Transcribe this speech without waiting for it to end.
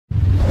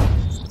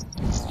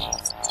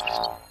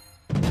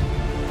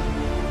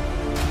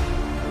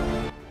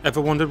Ever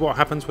wondered what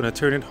happens when a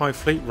Tyranid Hive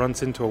fleet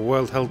runs into a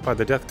world held by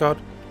the Deathguard?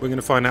 We're going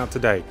to find out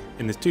today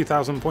in this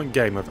 2,000 point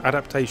game of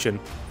adaptation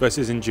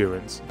versus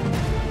endurance.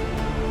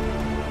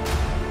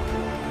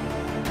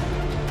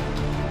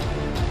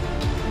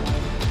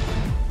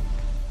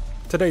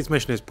 Today's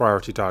mission is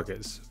priority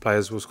targets.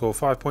 Players will score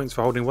 5 points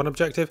for holding one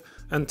objective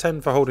and 10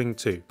 for holding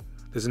 2.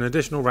 There's an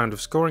additional round of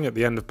scoring at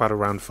the end of battle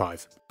round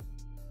 5.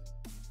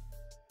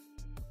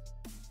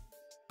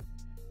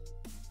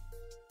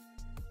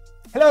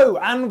 Hello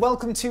and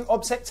welcome to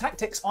Obsec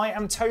Tactics. I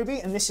am Toby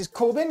and this is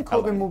Corbin.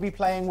 Corbin will be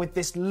playing with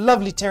this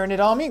lovely Tyranid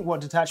army.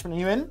 What detachment are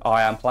you in?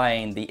 I am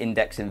playing the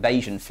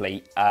Invasion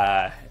Fleet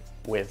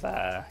with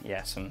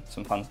some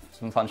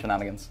fun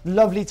shenanigans.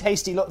 Lovely,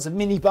 tasty, lots of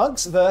mini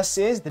bugs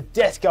versus the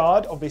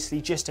Deathguard, obviously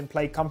just in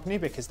Plague Company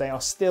because they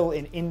are still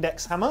in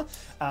Index Hammer.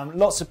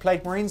 Lots of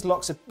Plague Marines,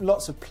 lots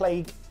of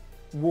Plague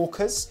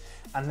Walkers.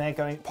 And they're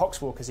going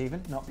Pox Walkers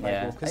even, not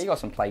Plague Walkers. You got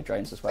some Plague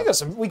drones as well.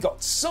 We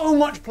got so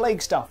much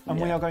Plague stuff, and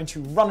we are going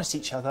to run at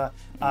each other.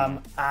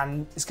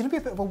 And it's going to be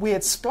a bit of a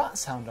weird splat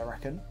sound, I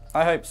reckon.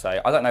 I hope so.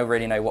 I don't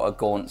really know what a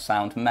gaunt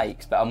sound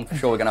makes, but I'm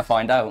sure we're going to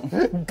find out.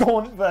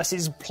 Gaunt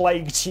versus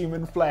plagued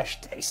human flesh,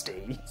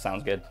 tasty.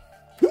 Sounds good.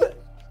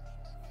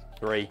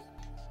 3,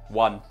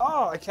 1.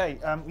 Oh, okay.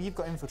 You've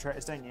got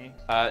infiltrators, don't you?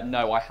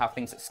 No, I have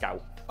things at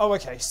scout. Oh,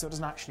 okay. So it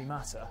doesn't actually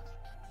matter.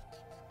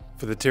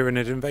 For the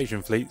Tyranid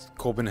Invasion Fleet,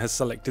 Corbin has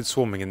selected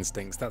Swarming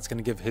Instincts. That's going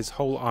to give his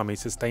whole army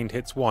sustained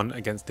hits 1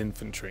 against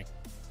infantry.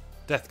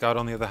 Deathguard,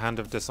 on the other hand,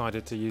 have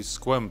decided to use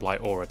Squirm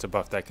Blight Aura to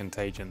buff their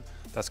contagion.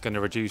 That's going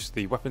to reduce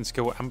the weapon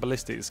skill and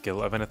ballistic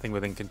skill of anything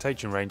within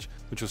contagion range,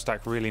 which will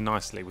stack really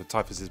nicely with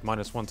Typhus's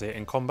 -1 to hit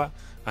in combat,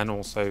 and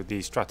also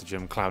the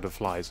stratagem Cloud of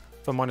Flies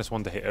for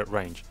 -1 to hit at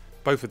range.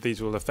 Both of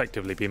these will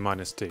effectively be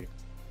 -2.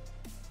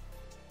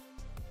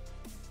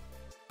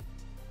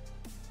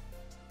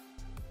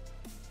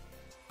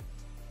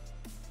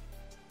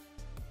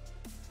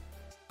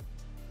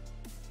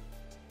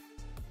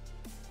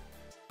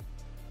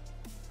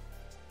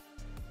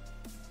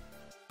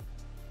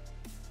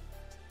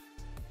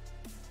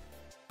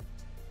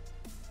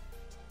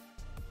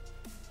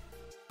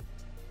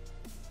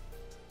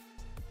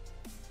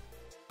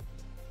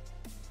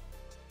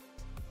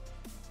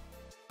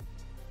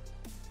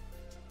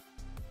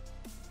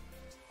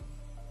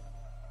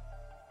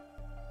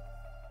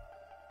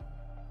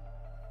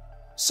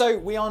 So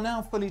we are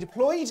now fully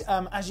deployed.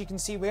 As you can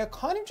see, we are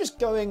kind of just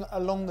going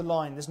along the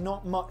line. There's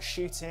not much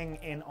shooting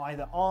in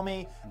either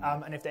army,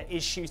 and if there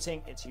is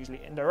shooting, it's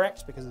usually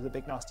indirect because of the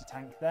big nasty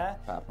tank there.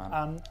 Bad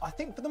man. I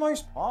think for the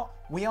most part,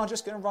 we are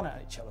just going to run at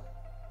each other.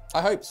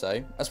 I hope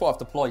so. That's what I've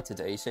deployed to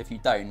do. So if you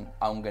don't,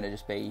 I'm going to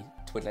just be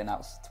twiddling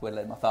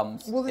my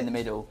thumbs in the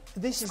middle,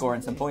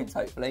 scoring some points,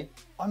 hopefully.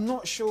 I'm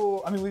not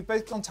sure. I mean, we've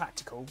both gone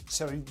tactical,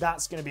 so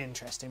that's going to be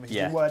interesting because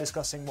we were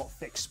discussing what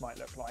fixed might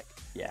look like.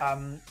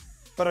 Yeah.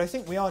 But I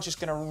think we are just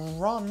going to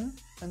run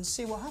and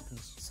see what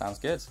happens. Sounds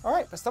good. All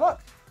right, best of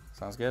luck.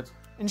 Sounds good.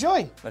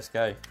 Enjoy. Let's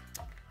go.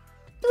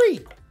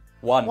 3,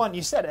 1. 1.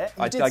 You said it.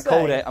 I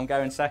called it. I'm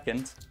going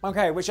second.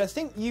 Okay, which I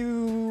think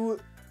you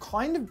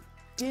kind of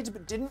did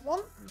but didn't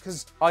want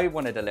because I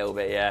wanted a little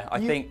bit. Yeah, I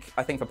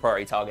think for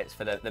priority targets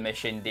for the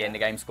mission, the end of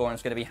game scoring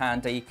is going to be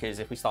handy because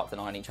if we start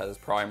denying each other's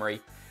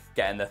primary,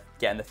 getting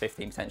the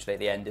 15 potentially at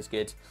the end is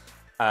good.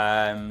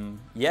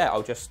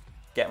 I'll just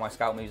get my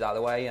scout moves out of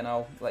the way and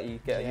I'll let you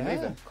get your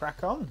moving.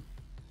 Crack on.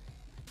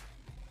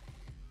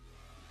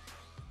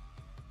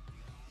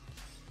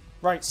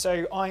 Right,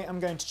 so I am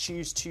going to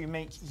choose to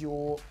make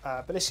your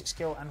ballistic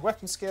skill and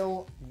weapon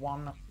skill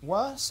 1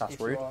 worse. That's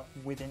if rude. you are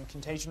within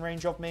contagion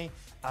range of me.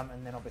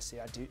 And then obviously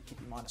I do keep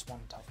you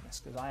 -1 toughness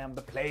because I am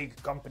the Plague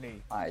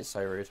Company. That is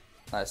so rude.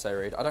 That is so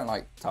rude. I don't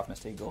like toughness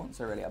 2 gaunts.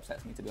 It really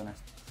upsets me, to be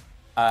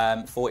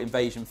honest. For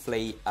Invasion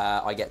Fleet,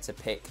 I get to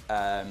pick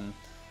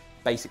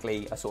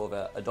basically a sort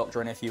of a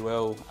doctrine, if you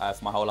will,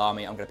 for my whole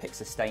army. I'm going to pick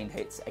sustained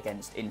hits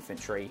against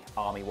infantry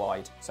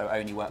army-wide, so it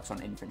only works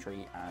on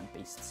infantry and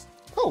beasts.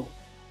 Cool.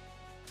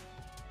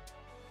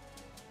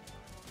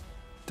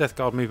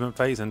 Deathguard movement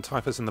phase, and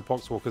Typhus and the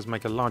Poxwalkers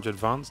make a large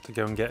advance to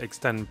go and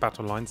extend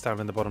battle lines down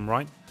in the bottom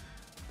right.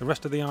 The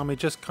rest of the army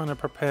just kind of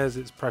prepares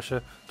its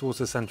pressure towards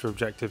the centre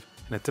objective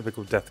in a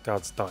typical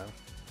Deathguard style.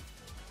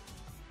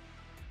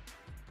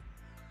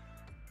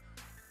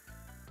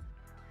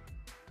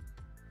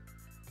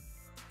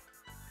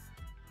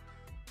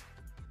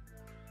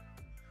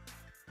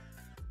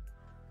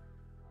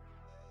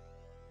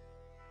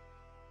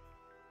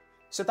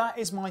 So that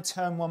is my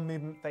turn 1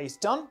 movement phase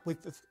done. We've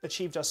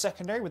achieved our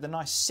secondary with a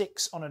nice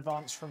 6 on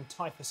advance from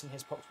Typhus and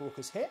his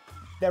Poxwalkers here.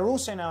 They're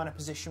also now in a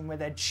position where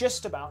they're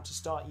just about to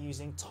start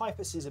using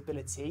Typhus's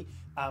ability,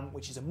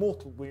 which is a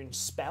mortal wound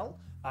spell,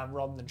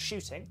 rather than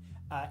shooting,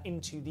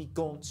 into the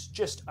gaunts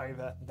just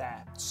over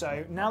there.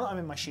 So now that I'm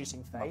in my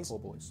shooting phase,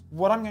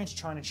 what I'm going to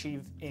try and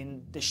achieve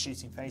in this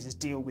shooting phase is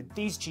deal with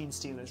these Gene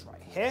Stealers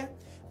right here,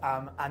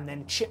 and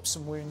then chip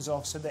some wounds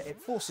off so that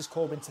it forces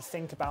Corbin to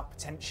think about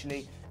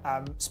potentially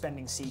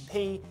spending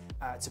CP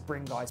to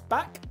bring guys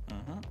back.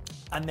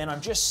 And then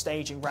I'm just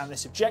staging around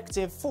this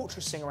objective,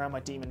 fortressing around my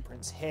Demon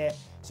Prince here.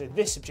 So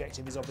this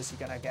objective is obviously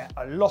going to get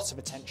a lot of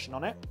attention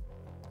on it.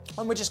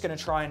 And we're just going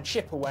to try and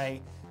chip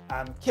away,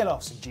 kill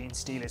off some Gene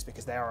Stealers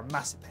because they are a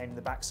massive pain in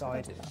the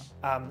backside,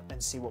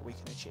 and see what we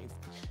can achieve.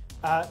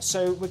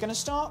 So we're going to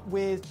start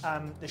with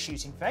the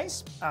shooting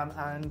phase,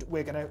 and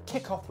we're going to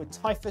kick off with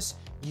Typhus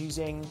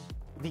using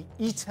the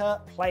Eater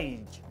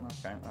Plague.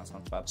 Okay, that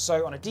sounds bad.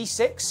 So on a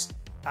D6,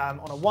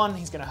 on a 1,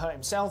 he's going to hurt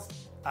himself.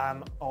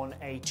 On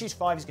a 2 to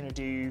 5, he's going to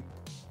do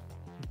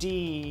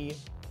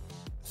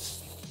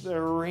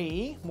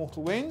D3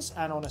 mortal wounds,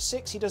 and on a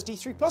 6, he does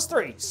D3 plus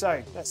 3.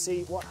 So let's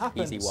see what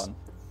happens. Easy one.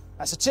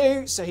 That's a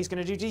 2, so he's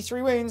going to do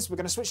D3 wounds. We're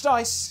going to switch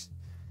dice,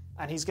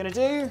 and he's going to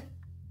do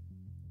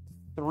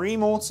 3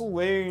 mortal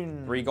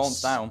wounds. 3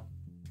 gaunts down.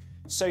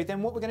 So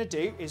then what we're going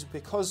to do is,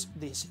 because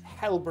this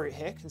Hellbrute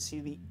here can see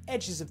the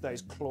edges of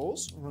those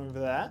claws over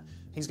there,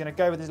 he's going to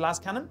go with his las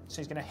cannon. So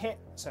he's going to hit,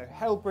 so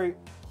Hellbrute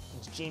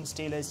into Gene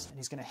Stealers, and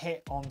he's going to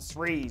hit on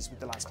 3s with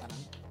the las cannon.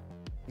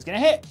 He's going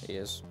to hit. He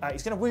is.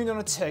 He's going to wound on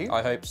a 2.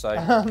 I hope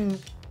so.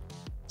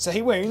 So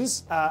he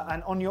wounds,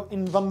 and on your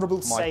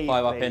invulnerable save,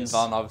 My 5-up please.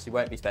 invuln obviously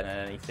won't be spending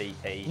any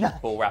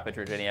CP for rapid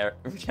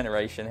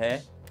regeneration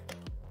here.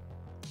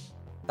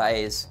 That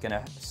is going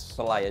to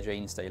slay a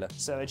Gene Stealer.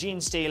 So a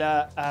Gene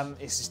Stealer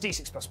is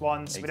D6 plus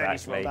 1, so we don't need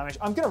to roll damage.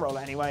 I'm going to roll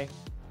it anyway.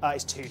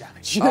 It's 2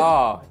 damage.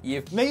 Ah,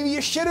 Maybe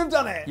you should have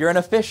done it. You're an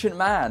efficient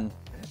man.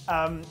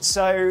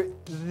 So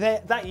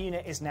that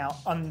unit is now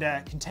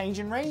under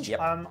contagion range.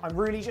 Yep. I'm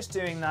really just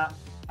doing that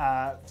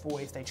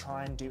for if they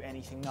try and do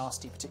anything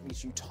nasty, particularly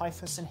to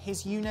Typhus and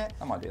his unit.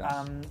 I might do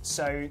that.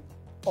 So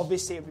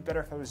obviously it would be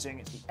better if I was doing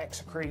it to the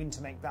Exocrine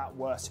to make that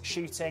worse at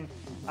shooting,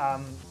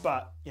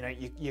 but you know,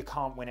 you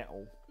can't win it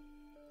all.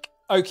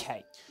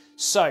 Okay,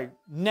 so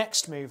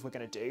next move we're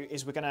going to do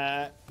is we're going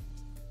to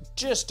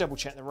just double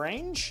check the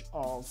range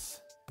of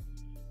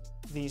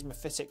these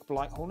Mephitic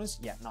Blight Haulers.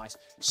 Yeah, nice.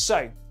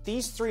 So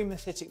these 3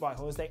 Mephitic Blight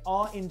Haulers, they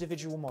are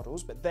individual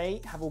models, but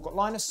they have all got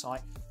line of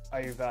sight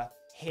over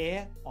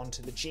here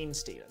onto the Gene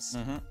Stealers.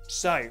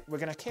 So we're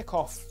going to kick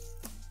off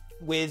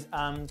with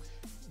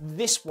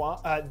this one,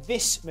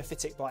 this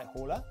Mephitic Blight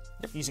Hauler,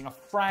 using a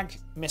frag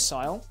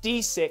missile,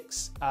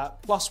 D6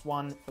 plus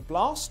 1 for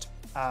blast.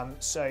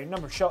 So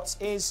number of shots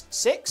is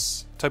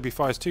 6. Toby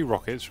fires 2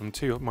 rockets from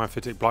 2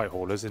 Mephitic Blight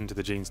Haulers into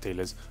the Gene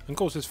Stealers and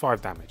causes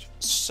 5 damage.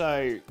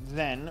 So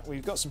then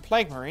we've got some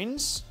Plague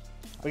Marines.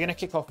 We're going to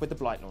kick off with the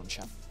Blight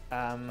Launcher.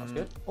 That's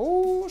good.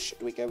 Oh,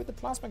 should we go with the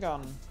Plasma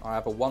Gun? I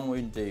have a 1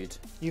 wound dude.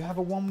 You have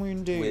a 1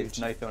 wound dude. With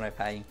no feel, no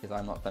pain, because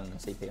I'm not spending the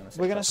CP on a 6.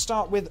 We're going to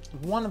start with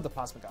one of the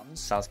Plasma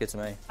Guns. Sounds good to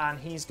me. And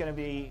he's going to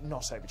be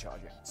not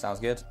overcharging. Sounds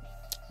good.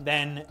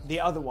 Then the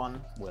other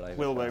one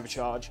Will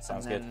overcharge.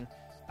 Sounds and then,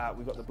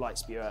 we've got the Blight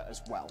Spewer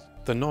as well.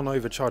 The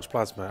non-overcharged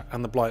plasma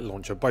and the Blight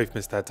Launcher both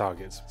missed their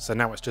targets, so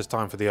now it's just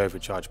time for the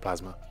overcharged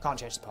plasma. Can't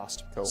change the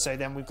past. Cool. So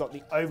then we've got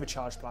the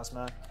overcharged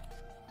plasma,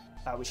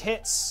 which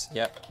hits.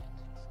 Yep.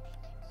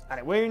 And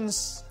it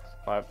wounds.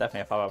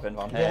 Definitely a 5-up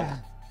invuln here. Yeah.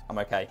 I'm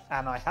okay.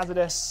 And I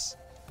hazardous.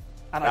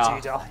 And I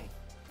do die.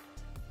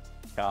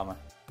 Karma.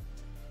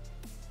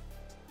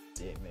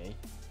 Dear me.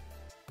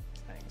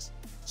 Thanks.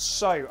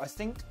 So I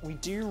think we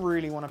do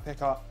really want to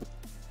pick up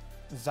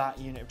that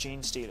unit of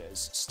Gene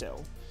Stealers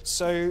still.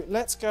 So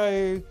let's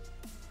go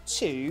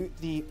to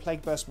the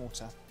Plague Burst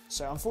Mortar.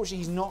 So unfortunately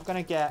he's not going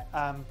to get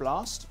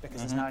Blast because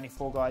there's now only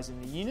 4 guys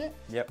in the unit.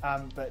 Yep.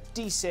 But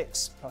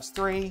D6 plus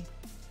 3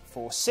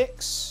 for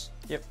 6.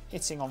 Yep.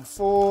 Hitting on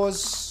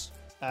 4s.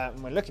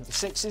 And we're looking for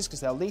 6s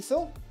because they're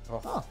lethal.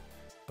 Oh.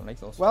 Some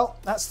lethals. Well,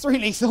 that's 3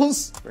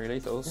 lethals. 3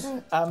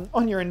 lethals.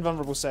 On your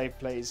invulnerable save,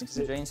 please. It's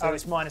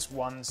it's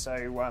 -1, so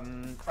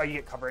you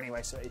get cover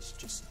anyway, so it's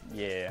just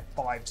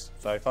 5'd.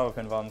 So 5-up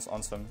invulns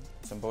on some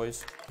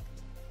boys.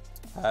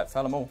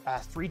 Fell them all.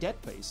 3 dead,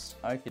 please.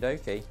 Okie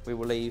dokie. We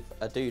will leave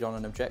a dude on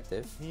an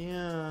objective.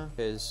 Yeah.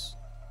 Because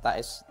that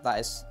is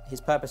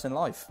his purpose in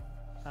life.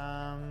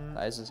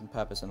 That is his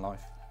purpose in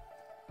life.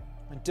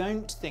 I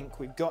don't think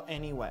we've got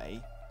any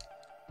way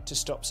to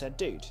stop said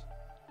dude.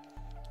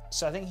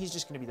 So I think he's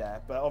just going to be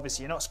there, but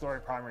obviously you're not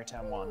scoring primary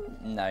turn 1.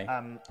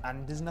 No.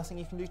 And there's nothing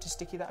you can do to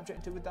sticky that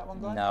objective with that one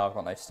guy? No, I've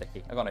got no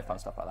sticky. I've got no fun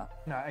stuff like that.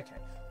 No, okay.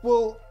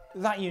 Well,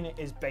 that unit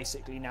is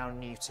basically now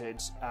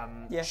neutered.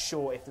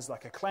 Sure, if there's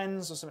like a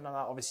cleanse or something like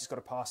that, obviously he's got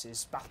to pass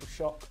his battle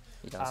shock.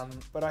 He does.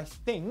 But I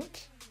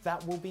think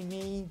that will be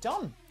me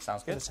done.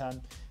 Sounds for good. the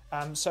turn.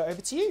 So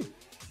over to you.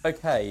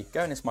 Okay,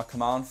 going into my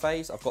command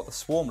phase, I've got the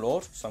Swarm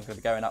Lord, so I'm going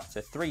to be going up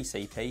to 3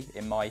 CP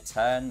in my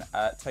turn.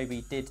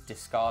 Toby did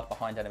discard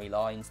behind enemy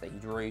lines that he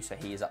drew, so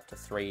he is up to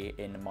 3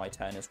 in my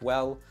turn as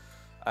well.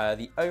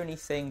 The only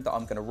thing that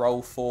I'm going to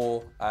roll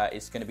for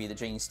is going to be the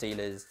Gene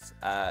Stealers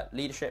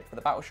leadership for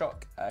the Battle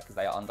Shock, because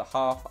they are under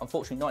half.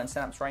 Unfortunately not in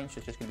Synapse range, so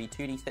it's just going to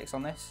be 2d6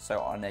 on this, so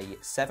on a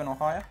 7 or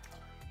higher.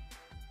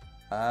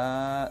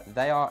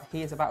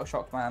 He is a Battle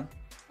Shock man,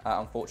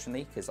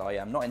 unfortunately, because I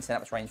am not in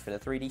Synapse range for the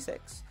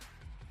 3d6.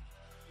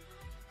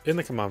 In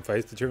the command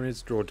phase, the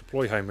Tyranids draw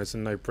deploy homers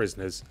and no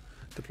prisoners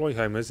Deploy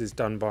homers is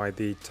done by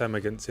the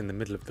termagants in the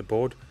middle of the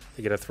board.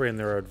 They get a 3 in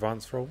their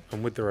advance roll,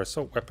 and with their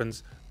assault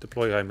weapons,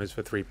 deploy homers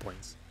for 3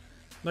 points.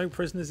 No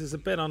prisoners is a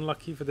bit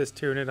unlucky for this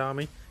Tyranid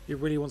army. It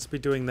really wants to be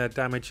doing their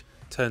damage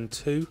turn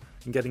 2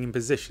 and getting in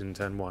position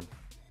turn 1.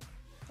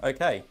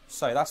 Okay,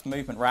 so that's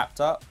movement wrapped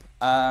up.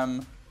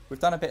 We've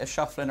done a bit of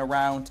shuffling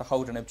around to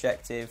hold an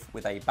objective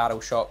with a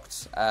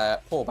battle-shocked,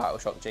 poor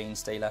battle-shocked Gene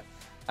Stealer.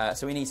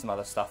 So we need some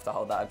other stuff to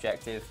hold that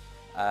objective,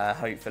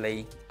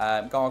 hopefully.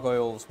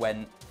 Gargoyles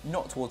went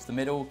not towards the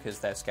middle because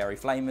they're scary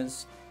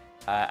flamers,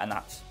 and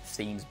that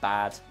seems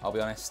bad, I'll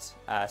be honest.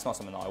 It's not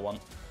something that I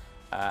want.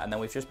 And then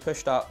we've just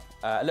pushed up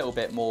a little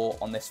bit more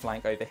on this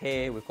flank over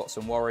here. We've got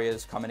some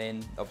warriors coming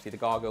in. Obviously the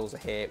gargoyles are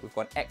here. We've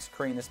got an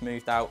Execrene that's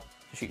moved out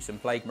to shoot some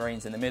Plague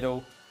Marines in the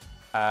middle.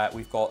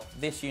 We've got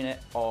this unit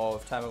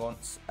of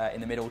Termagants in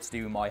the middle to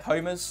do my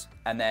homers.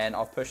 And then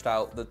I've pushed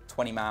out the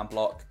 20-man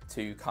block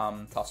to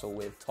come tussle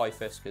with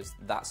Typhus because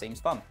that seems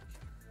fun.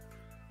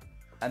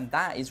 And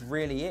that is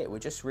really it. We're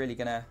just really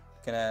gonna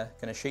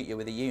shoot you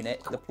with a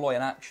unit, deploy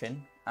an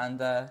action, and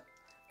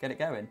get it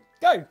going.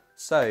 Go!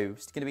 So,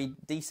 it's going to be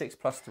D6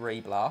 plus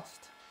 3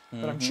 blast.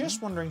 But I'm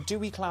just wondering, do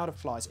we Cloud of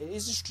Flies? It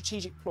is a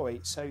strategic ploy,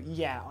 so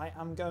yeah, I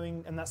am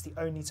going, and that's the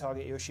only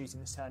target you're shooting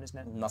this turn, isn't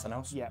it? Nothing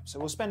else? Yeah, so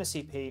we'll spend a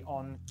CP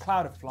on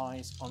Cloud of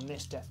Flies on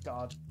this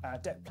Deathguard,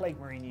 Plague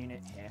Marine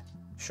unit here.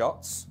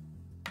 Shots.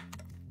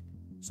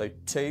 So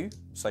 2,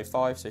 so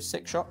 5, so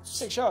 6 shots.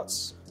 6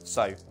 shots.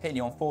 So, hitting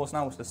you on 4s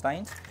now with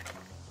sustained.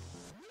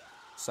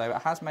 So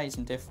it has made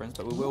some difference,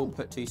 but we will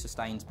put 2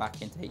 sustains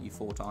back in to hit you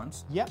 4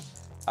 times. Yep.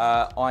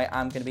 I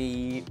am going to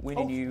be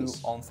winning you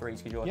on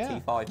 3s because you're a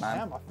T5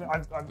 man.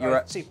 You're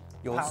at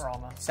yours power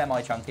armor.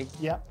 Semi-chunky.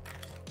 Yep.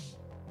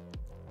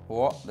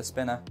 What? The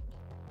spinner.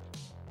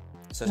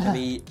 So it's going to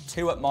be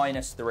 2 at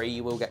 -3,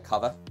 you will get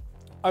cover.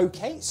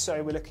 Okay,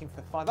 so we're looking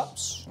for 5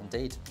 ups.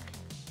 Indeed.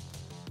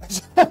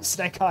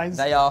 Snake eyes.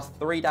 They are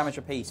 3 damage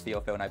apiece for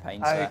your Feel No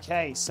Pain, sir.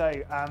 Okay, so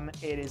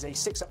it is a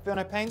 6 up Feel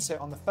No Pain. So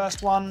on the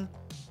first one,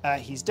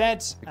 he's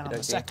dead, and on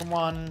the second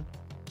one,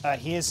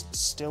 he is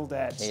still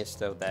dead. He is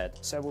still dead.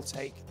 So we'll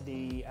take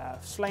the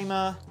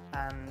Flamer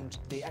and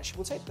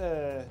we'll take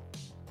the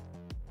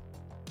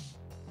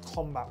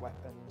combat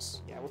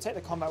weapons. Yeah, we'll take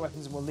the combat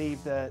weapons and we'll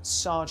leave the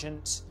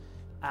Sergeant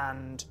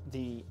and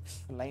the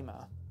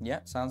Flamer. Yeah,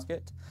 sounds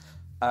good.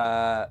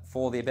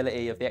 For the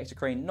ability of the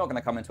Execrene, not going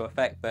to come into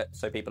effect, but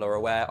so people are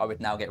aware, I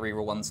would now get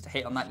reroll 1s to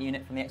hit on that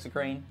unit from the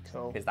Execrene.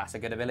 Cool. Because that's a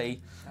good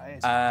ability. That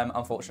is.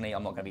 Unfortunately,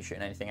 I'm not going to be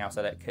shooting anything else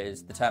at it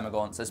because the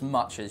Termagants, as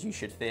much as you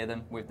should fear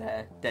them with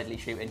their deadly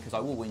shooting, because I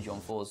will win you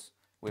on 4s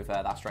with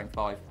that Strength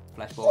 5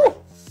 Flesh Borer.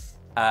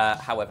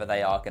 However,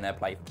 they are going to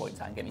play for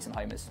points and give me some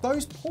homers.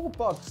 Those poor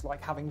bugs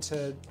like having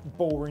to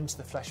bore into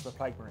the flesh of a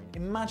Plague Marine.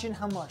 Imagine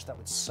how much that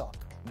would suck.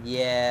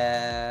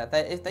 Yeah,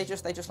 they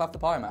just love the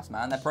Pyromass,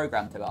 man. They're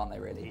programmed to it, aren't they,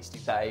 really?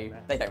 So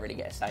they don't really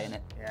get a say in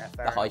it. Yeah,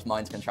 fair The hive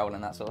mind's controlling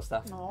that sort of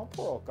stuff. Oh,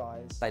 poor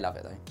guys. They love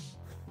it, though.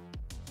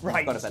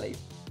 Right. Got to believe.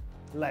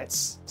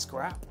 Let's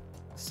scrap.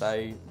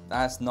 So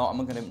that's not. I'm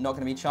not going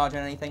to be charging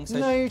anything. So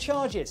No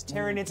charges.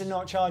 Tyranids are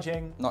not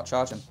charging. not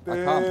charging. Boo.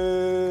 I can't.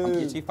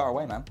 You're too far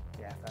away, man.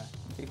 Yeah, fair.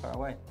 You're too far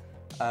away.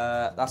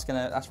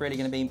 That's really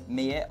gonna be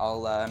me.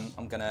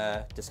 I'm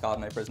gonna discard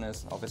no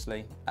prisoners,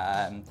 obviously,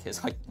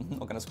 because I'm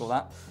not gonna score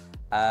that.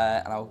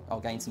 And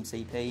I'll gain some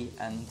CP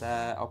and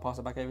I'll pass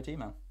it back over to you,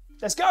 man.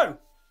 Let's go.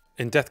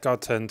 In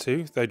Deathguard turn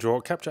 2, they draw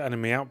Capture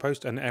Enemy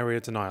Outpost and Area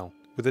Denial.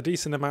 With a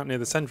decent amount near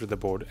the centre of the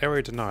board,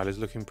 Area Denial is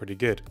looking pretty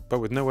good, but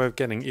with no way of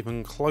getting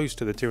even close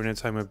to the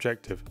Tyranid's home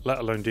objective, let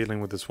alone dealing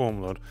with the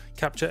Swarmlord,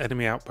 Capture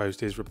Enemy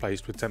Outpost is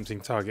replaced with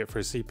Tempting Target for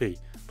a CP.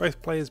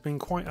 Both players being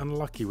quite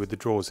unlucky with the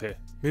draws here.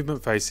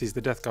 Movement phase sees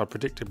the Deathguard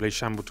predictably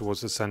shamble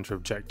towards the centre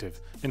objective,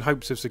 in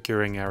hopes of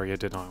securing Area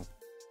Denial.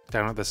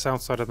 Down at the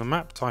south side of the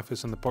map,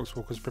 Typhus and the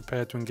Poxwalkers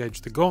prepare to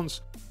engage the Gaunts,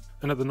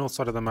 and at the north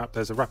side of the map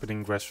there's a rapid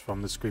ingress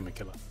from the Screamer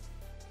Killer.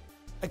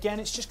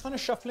 Again, it's just kind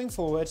of shuffling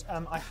forward.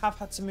 I have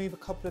had to move a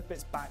couple of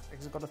bits back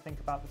because I've got to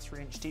think about the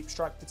 3-inch deep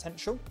strike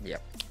potential.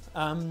 Yep.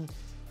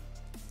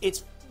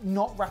 It's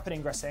not rapid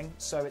ingressing,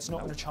 so it's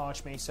not going to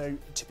charge me. So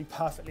to be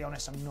perfectly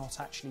honest, I'm not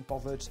actually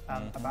bothered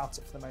about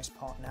it for the most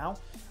part now.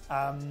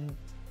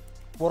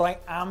 What I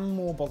am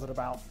more bothered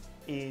about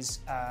is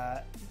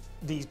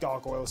these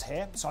gargoyles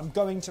here. So I'm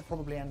going to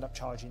probably end up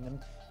charging them.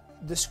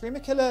 The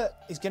Screamer Killer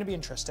is going to be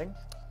interesting.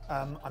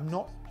 I'm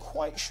not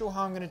quite sure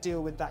how I'm going to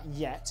deal with that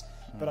yet.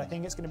 But I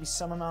think it's going to be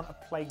some amount of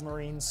Plague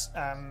Marines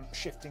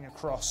shifting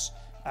across,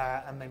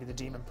 and maybe the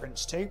Demon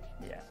Prince too.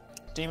 Yeah.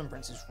 Demon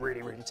Prince is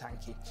really, really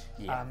tanky.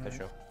 Yeah, for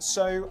sure.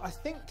 So I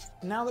think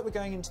now that we're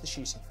going into the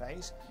shooting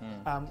phase,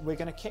 we're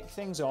going to kick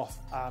things off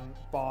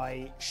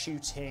by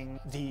shooting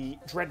the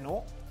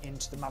Dreadnought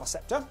into the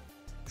Maliceptor.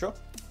 Sure.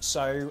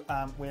 So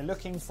we're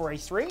looking for a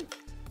 3,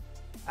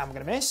 and we're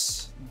going to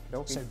miss.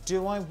 Okay. So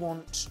do I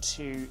want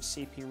to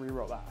CP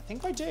reroll that? I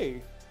think I do.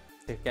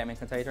 Get me in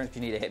Contagion if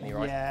you need to hit me,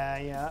 right?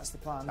 Yeah, that's the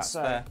plan. That's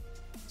so fair.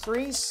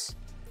 3s.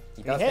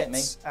 He does hit me.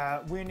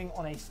 Wounding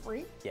on a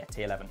 3. Yeah,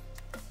 T11.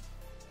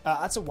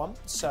 That's a 1.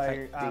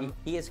 So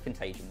He is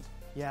contagion.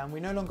 Yeah, and we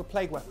no longer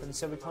plague weapons,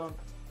 so we can't...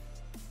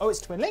 Oh,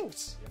 it's twin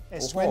linked.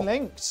 It's Oh. twin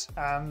linked.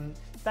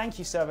 Thank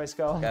you, Servo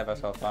Skull. Gave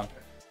ourselves time.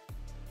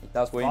 It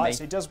does wound Right, me.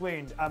 so it does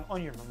wound.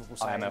 On your vulnerable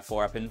save. I am a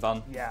 4-up in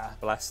Van. Yeah.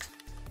 Blessed.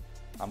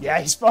 Yeah,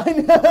 he's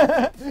fine.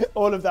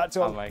 All of that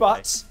talk, I'm okay.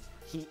 but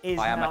he is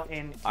I am now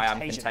in I am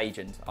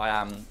contagion.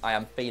 contagion. I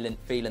am feeling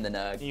the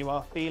nerg. You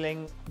are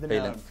feeling the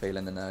nerve.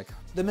 Feeling the nerg.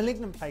 The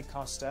Malignant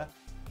Plaguecaster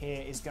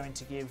here is going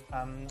to give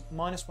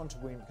 -1 to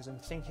wound because I'm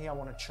thinking I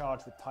want to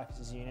charge with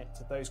Typhus' unit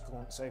to those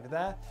gaunts over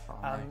there.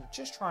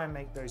 Just try and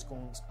make those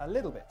gaunts a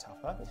little bit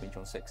tougher. Or bench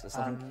on 6 or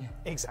something.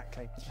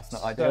 Exactly. That's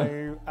not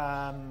ideal.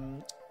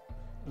 So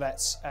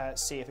let's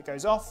see if it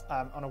goes off.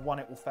 On a 1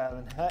 it will fail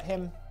and hurt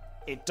him.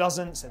 It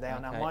doesn't, so they are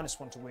now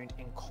 -1 to wound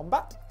in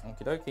combat.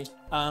 Okie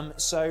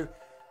dokie. So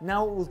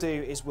now what we'll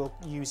do is we'll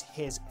use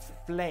his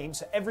flame.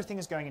 So everything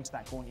is going into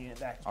that gaunt unit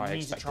there. We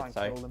need to try and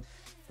kill them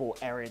for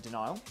area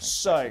denial.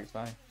 So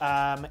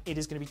it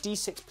is going to be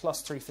D6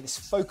 + 3 for this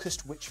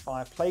focused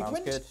Witchfire Plague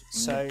Wind. Good.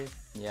 So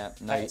yeah,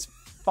 no. It's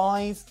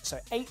 5, so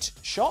 8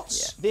 shots.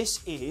 Yeah.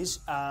 This is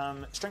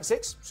strength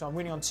 6, so I'm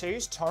winning on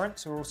 2s.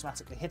 Torrents are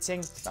automatically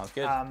hitting. Sounds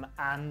good.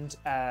 And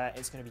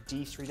it's going to be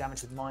D3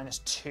 damage with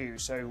 -2,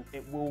 so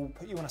it will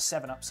put you on a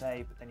 7-up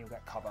save, but then you'll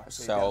get cover.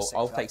 So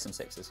I'll take some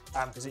 6s.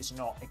 Because it's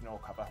not ignore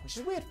cover, which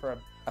is weird for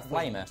a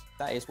flamer.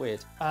 That is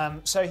weird.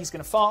 So he's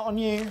going to fart on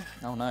you.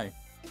 Oh no.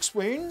 6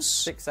 wounds.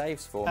 6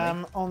 saves for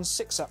me. On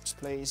 6-ups,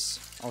 please.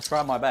 I'll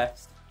try my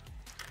best.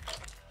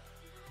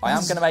 I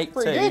am going to make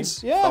 2, good,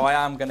 yeah. so I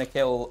am going to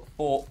kill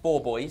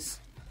four boys,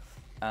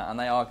 and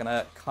they are going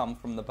to come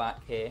from the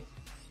back here.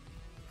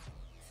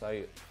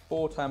 So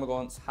 4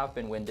 Termagants have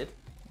been winded.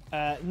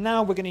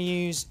 Now we're going to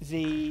use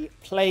the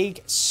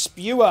Plague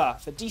Spewer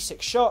for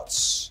D6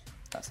 shots.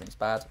 That seems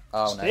bad.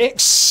 Oh no,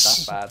 6.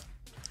 that's bad.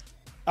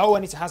 Oh, I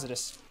need to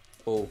hazardous.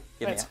 Oh,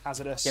 give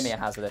hazardous. me a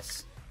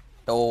hazardous.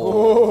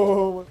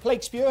 Oh. Oh,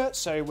 Plague Spewer,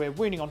 so we're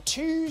wounding on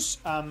 2s,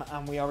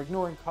 and we are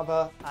ignoring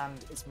cover,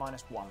 and it's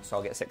 -1. So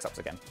I'll get 6-ups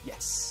again.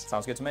 Yes.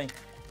 Sounds good to me.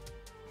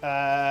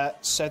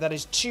 So that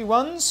is 2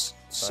 1s.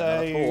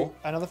 So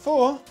another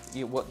 4.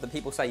 What the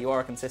people say, you are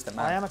a consistent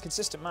man. I am a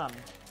consistent man.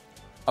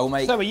 I will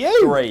make So are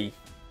you. 3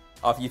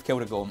 after you've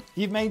killed a gaunt.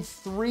 You've made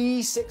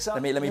 3 6-up.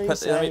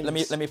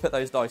 Let me put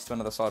those dice to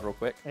another side real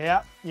quick.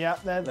 Yeah,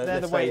 they're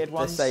the weighted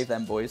ones. Let's save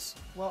them, boys.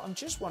 Well, I'm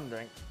just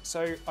wondering.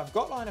 So I've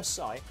got line of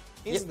sight.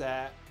 Is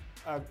there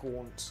a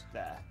gaunt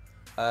there?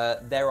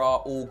 There are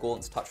all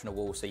gaunts touching a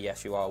wall, so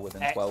yes, you are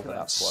within 12 of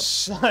that squad.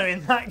 So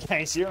in that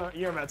case,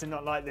 you're about to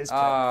not like this.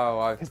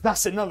 Oh, because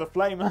that's another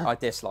flamer. I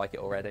dislike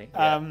it already.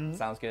 Yeah,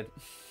 sounds good.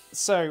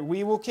 So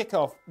we will kick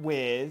off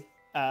with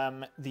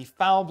the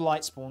Foul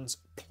Blightspawn's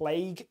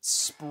Plague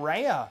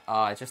Sprayer.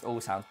 It just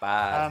all sounds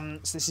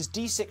bad. So this is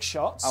D6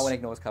 shots. I want to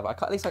ignore his cover.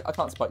 At least I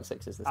can't spike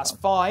 6s this That's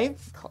time.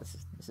 5. God,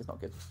 this is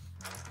not good.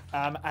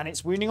 And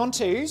it's wounding on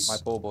 2s. My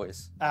poor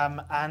boys.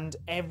 And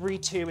every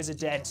 2 is a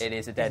dead. It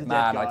is a dead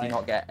man. guy. I do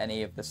not get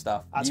any of the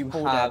stuff. That's you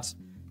full have dead.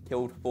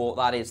 killed 4.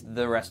 That is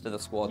the rest of the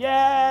squad.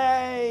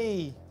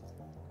 Yay!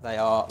 They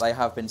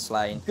have been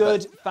slain.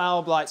 Good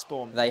Foul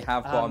Blightspawn. They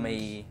have got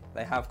me.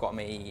 They have got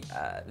me.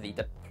 The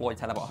deployed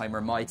Telebot Homer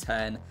in my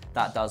turn.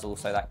 That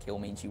kill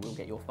means you will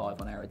get your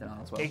 5 on area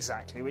denial as well.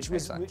 Exactly, which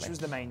was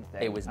the main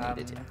thing. It was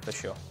needed, yeah, for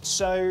sure.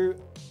 So.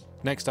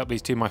 Next up,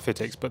 these 2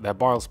 Myphitics put their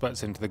Bile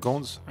Spurts into the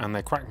Gaunts and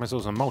their Crack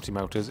Missiles and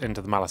Multi-Melters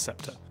into the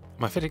Maliceptor.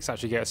 Myphitics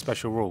actually get a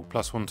special rule,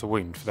 +1 to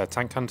wound, for their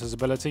Tank Hunters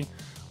ability,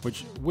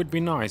 which would be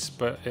nice,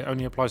 but it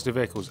only applies to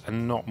vehicles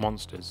and not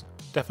monsters.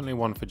 Definitely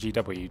one for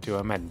GW to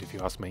amend, if you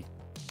ask me.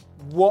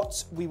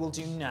 What we will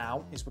do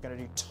now is we're going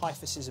to do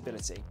Typhus'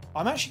 ability.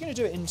 I'm actually going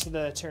to do it into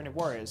the Tyranid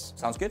Warriors.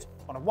 Sounds good.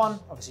 On a 1,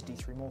 obviously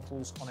D3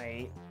 Mortals. On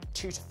a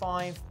 2 to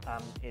 5,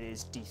 it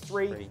is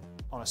D3.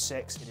 On a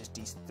 6, it is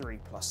D3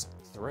 +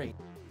 3.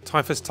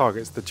 Typhus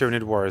targets the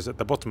Tyranid Warriors at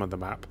the bottom of the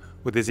map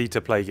with his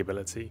Eater Plague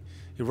ability.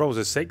 He rolls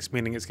a 6,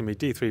 meaning it's going to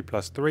be D3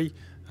 + 3,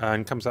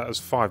 and comes out as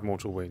 5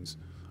 mortal wounds.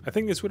 I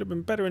think this would have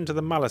been better into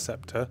the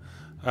Maliceptor,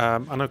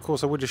 and of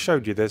course I would have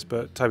showed you this,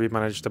 but Toby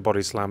managed to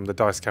body slam the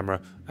dice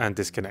camera and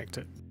disconnect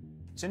it.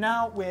 So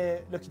now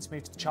we're looking to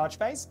move to the charge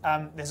phase.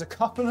 There's a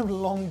couple of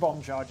long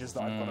bomb charges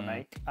that I've got to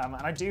make, and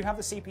I do have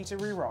the CP to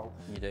re-roll.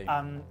 You do.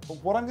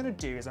 But what I'm going to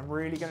do is I'm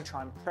really going to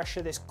try and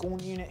pressure this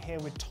Gaunt unit here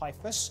with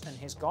Typhus and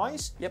his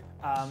guys. Yep.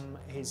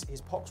 His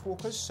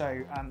Poxwalkers.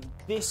 So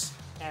this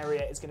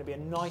area is going to be a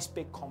nice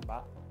big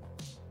combat.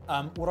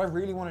 What I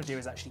really want to do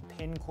is actually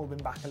pin Corbin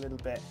back a little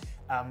bit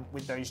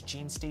with those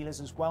Gene Stealers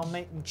as well,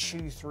 make them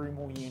chew through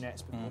more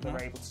units before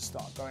they're able to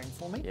start going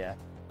for me. Yeah.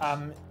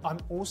 I'm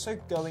also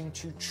going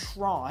to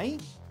try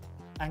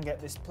and get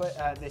this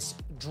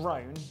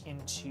drone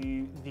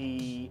into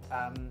the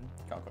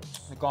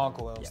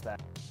gargoyles there.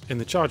 In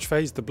the charge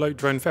phase, the bloat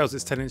drone fails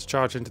its 10-inch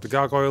charge into the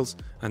gargoyles,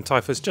 and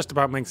Typhus just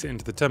about makes it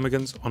into the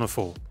termagants on a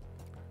 4.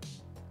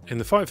 In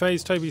the fight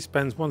phase, Toby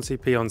spends 1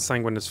 CP on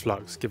Sanguineous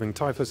Flux, giving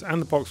Typhus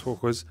and the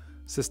Poxwalkers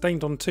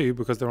sustained on 2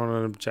 because they're on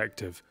an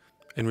objective.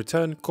 In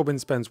return, Corbin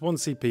spends 1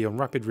 CP on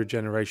Rapid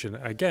Regeneration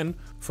again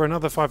for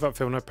another 5-up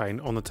Feel No Pain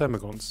on the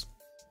Termagants.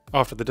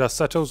 After the dust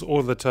settles, all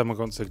of the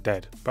Termagants are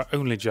dead, but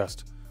only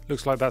just.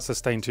 Looks like that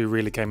Sustain 2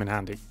 really came in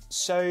handy.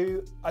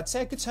 So I'd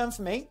say a good turn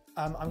for me.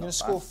 I'm going to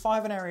score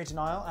 5 in area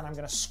denial, and I'm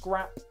going to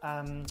scrap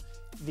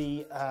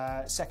the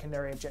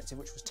secondary objective,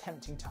 which was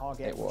tempting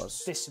target. It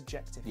was this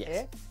objective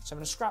here. So I'm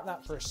going to scrap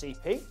that for a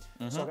CP.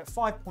 So I'll get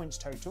 5 points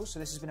total. So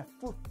this has been a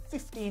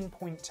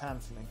 15-point turn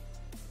for me.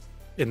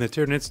 In the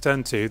Tyranids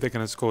turn 2, they're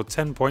going to score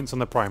 10 points on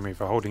the primary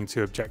for holding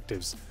 2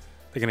 objectives.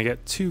 They're going to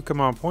get 2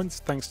 command points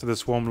thanks to the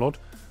Swarmlord,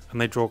 and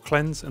they draw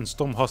Cleanse and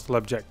Storm Hostile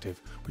Objective,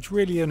 which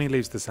really only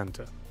leaves the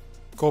centre.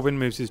 Corbin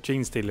moves his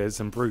Genestealers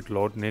and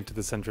Broodlord near to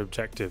the centre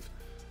objective,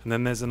 and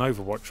then there's an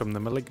Overwatch from the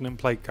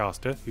Malignant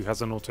Plaguecaster, who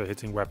has an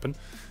auto-hitting weapon,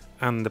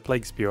 and the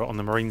Plague Spewer on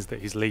the Marines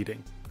that he's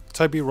leading.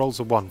 Toby rolls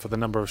a 1 for the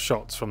number of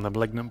shots from the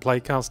Malignant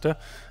Plaguecaster,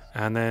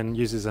 and then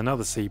uses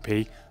another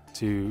CP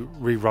to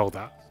re-roll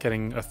that,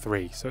 getting a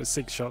 3, so it's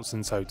 6 shots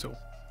in total.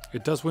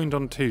 It does wound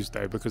on 2s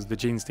though, because of the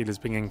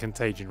Genestealers being in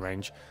contagion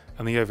range,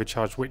 and the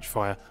overcharged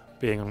Witchfire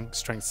being on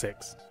strength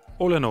 6.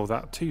 All in all,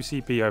 that 2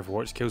 CP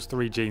Overwatch kills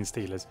 3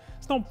 Genestealers.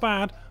 It's not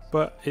bad,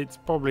 but it's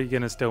probably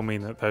going to still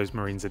mean that those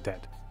Marines are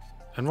dead.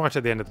 And right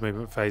at the end of the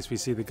movement phase, we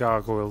see the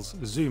Gargoyles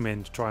zoom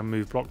in to try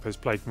and block those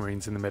Plague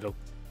Marines in the middle.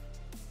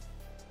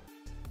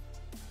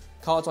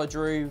 Cards I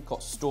drew,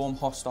 got Storm,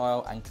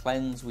 Hostile and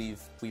Cleanse.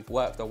 We've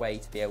worked our way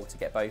to be able to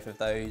get both of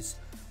those.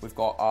 We've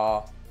got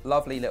our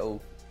lovely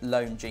little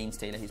lone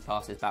Genestealer who's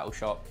passed his Battle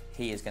Shock.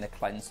 He is going to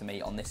cleanse for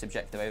me on this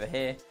objective over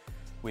here.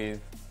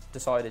 We've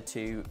decided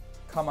to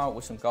come out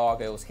with some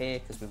Gargoyles here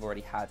because we've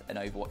already had an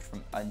Overwatch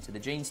from into the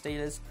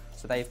Genestealers.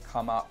 So they've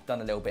come up,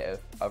 done a little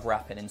bit of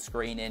wrapping and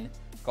screening,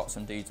 got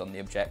some dudes on the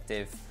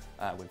objective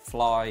with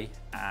Fly,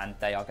 and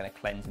they are going to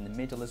cleanse in the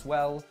middle as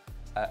well.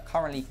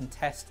 Currently can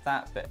test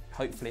that, but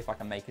hopefully if I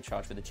can make a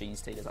charge for the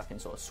Genestealers, I can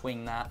sort of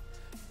swing that.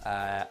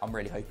 I'm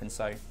really hoping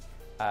so.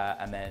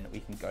 And then we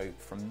can go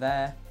from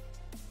there.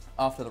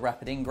 After the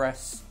rapid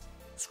ingress,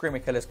 Screamer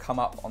Killers come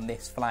up on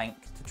this flank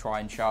to try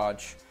and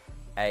charge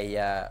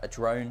a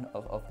drone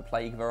of the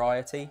Plague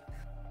variety.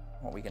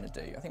 What are we going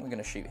to do? I think we're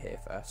going to shoot here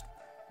first.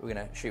 We're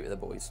going to shoot at the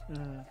boys.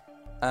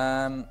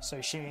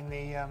 So shooting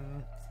the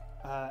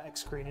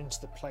Execrene into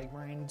the Plague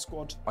Marine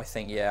squad. I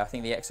think the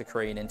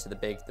Execrene into the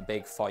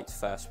big fight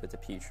first with the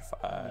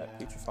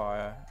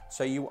Putrifier.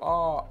 So you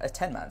are a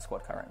 10-man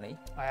squad currently.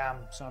 I am.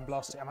 So I'm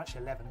blasting. I'm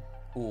actually 11.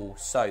 Ooh,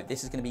 so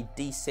this is going to be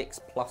D6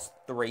 plus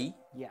 3.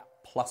 Yeah.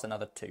 Plus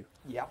another 2.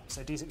 Yeah.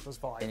 So D6 plus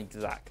 5.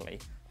 Exactly.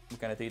 We're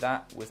going to do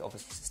that with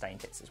obviously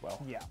sustained hits as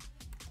well. Yeah.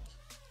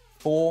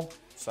 4.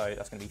 So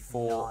that's going to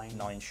be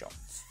 9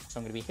 shots. So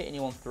I'm going to be hitting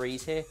you on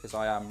 3s here because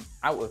I am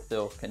out of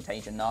the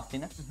contagion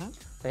nastiness.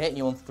 So hitting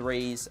you on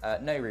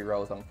 3s, no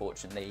rerolls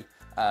unfortunately,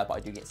 but I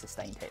do get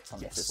sustained hits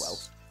on this as well.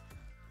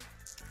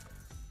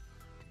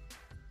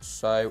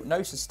 So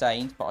no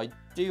sustained, but I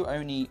do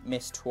only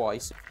miss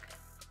twice.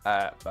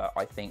 But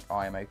I think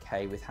I am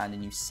okay with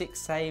handing you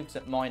 6 saves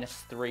at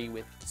 -3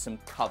 with some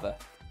cover.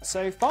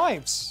 So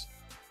 5s.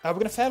 We're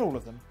going to fail all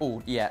of them.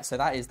 Oh yeah, so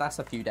that's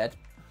a few dead.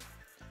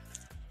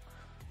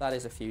 That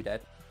is a few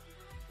dead.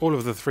 All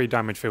of the 3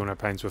 damage feel no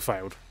pains were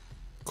failed.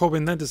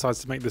 Corbin then decides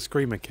to make the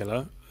Screamer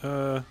Killer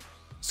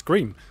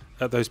scream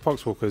at those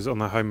Poxwalkers on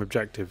their home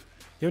objective.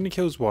 He only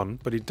kills 1,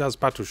 but he does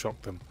Battle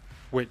Shock them,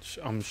 which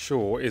I'm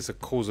sure is a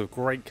cause of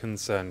great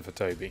concern for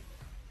Toby.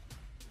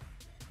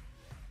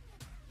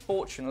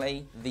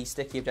 Fortunately, the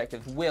sticky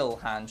objectives will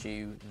hand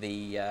you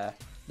the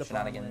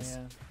shenanigans.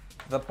 Primary,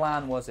 The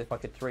plan was if I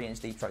could 3-inch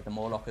deep strike the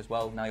Morlock as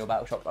well, now you're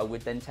Battle Shocked, I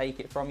would then take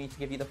it from you to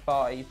give you the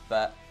 5,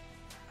 but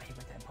I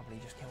would then probably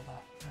just kill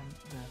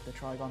the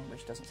Trigon,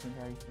 which doesn't seem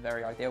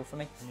very ideal for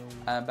me.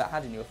 But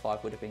handing you a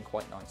 5 would have been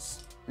quite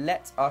nice.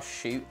 Let us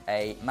shoot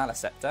a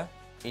Maliceptor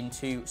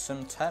into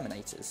some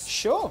Terminators.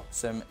 Sure.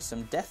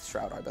 Some Death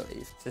Shroud, I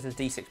believe. So this is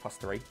D6 plus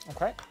 3.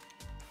 Okay.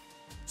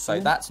 So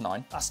that's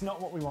 9. That's not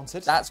what we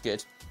wanted. That's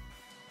good.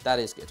 That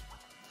is good.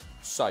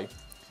 So,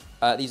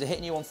 these are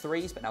hitting you on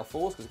 3s, but now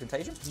 4s because of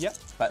contagion. Yep.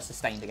 But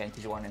sustained again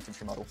because you are an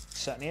infantry model.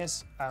 Certainly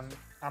is. And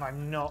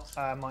I'm not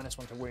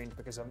 -1 to wound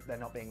because they're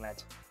not being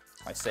led.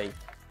 I see.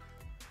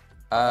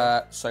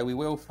 So we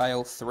will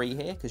fail 3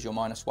 here because you're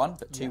 -1,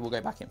 but 2 will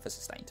go back in for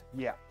sustained.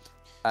 Yeah.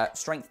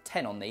 Strength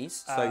 10 on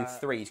these, so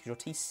 3s because you're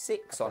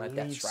T6 on a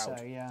Death Shroud.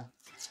 So, yeah.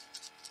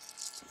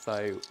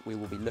 So we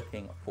will be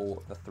looking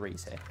for the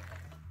 3s here.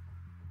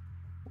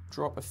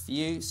 Drop a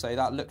few, so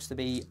that looks to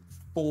be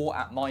 4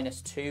 at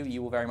 -2.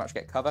 You will very much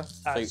get cover.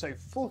 So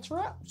 4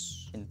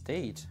 traps.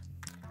 Indeed.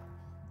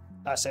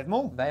 Save them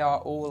all. They are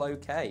all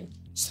okay.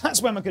 So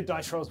that's where my good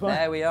dice rolls were.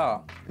 There we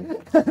are.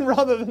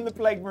 Rather than the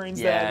Plague Marines.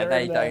 Yeah,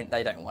 there,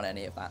 they don't want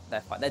any of that.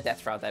 They're fine. They're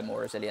Death Shroud. They're more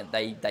resilient.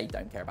 They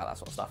don't care about that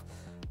sort of stuff.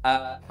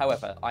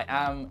 However, I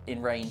am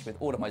in range with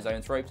all of my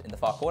zone throws in the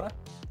far corner.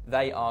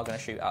 They are going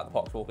to shoot out the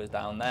Poxwalkers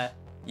down there.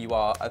 You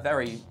are a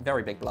very,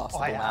 very big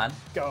blastable man.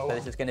 Go. So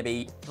this is going to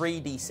be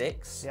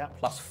 3d6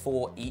 plus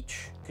 4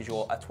 each because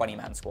you're a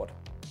 20-man squad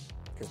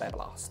because they're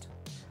blast.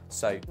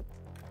 So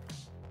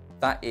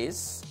that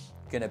is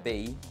going to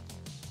be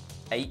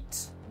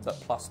 8, but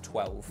plus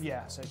 12.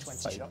 Yeah, so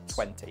 20 shots.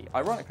 20.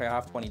 Ironically, I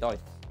have 20 dice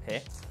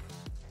here.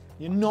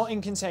 You're not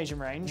in contagion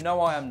range.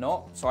 No, I am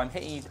not. So I'm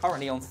hitting you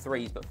currently on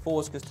 3s, but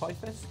 4s because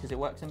Typhus, because it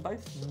works in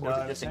both? No, or is it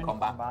just it's in only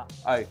combat?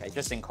 Okay,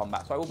 just in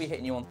combat. So I will be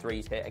hitting you on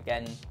 3s here.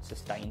 Again,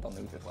 sustained on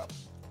these as well.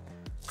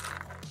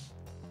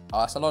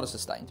 That's a lot of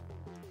sustained.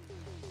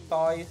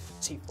 5.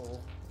 T4.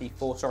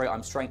 D4, sorry,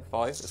 I'm strength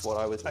 5 is what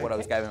I was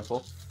going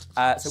for.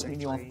 So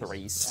hitting you on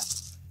 3s. Yeah.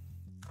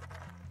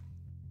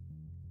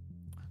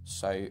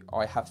 So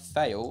I have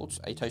failed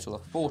a total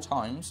of 4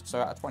 times. So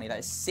out of 20, that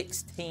is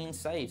 16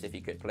 saves, if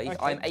you could, please. Okay.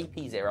 I'm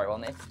AP 0 on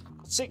this.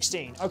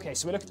 16. Okay,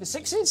 so we look at the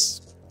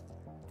 6s.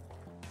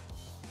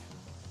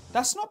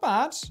 That's not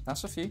bad.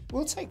 That's a few.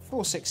 We'll take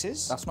 4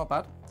 6s. That's not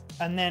bad.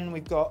 And then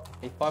we've got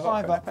 5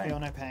 up for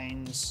no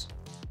pains.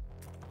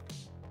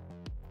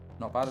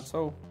 Not bad at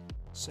all.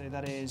 So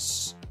that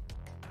is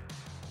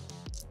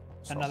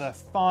another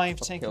 5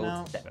 taken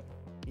out. 7.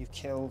 You've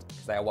killed.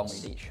 Because they are 1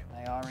 wound each.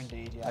 They are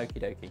indeed, yeah. Okie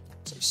dokie.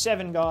 So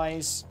 7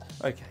 guys.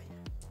 Okay.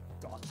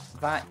 Gone.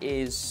 That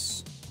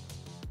is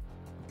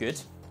good.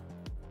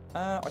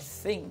 I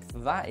think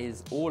that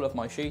is all of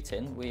my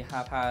shooting. We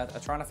have had a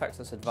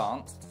Tyranid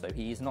advanced, so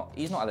he's not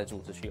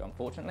eligible to shoot,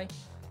 unfortunately.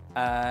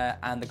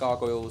 And the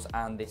gargoyles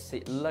and this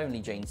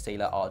lonely Gene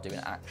Stealer are doing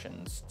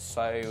actions.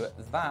 So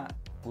that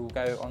will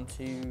go on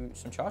to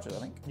some charges, I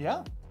think.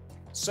 Yeah.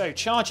 So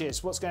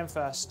charges, what's going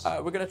first?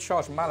 We're going to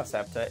charge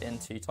Maliceptor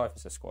into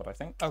Typhus' squad, I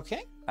think.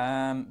 Okay.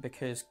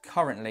 Because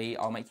currently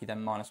I'll make you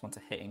then -1 to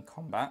hit in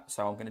combat.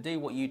 So I'm going to do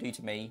what you do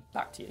to me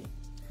back to you.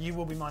 You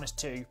will be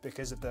 -2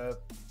 because of the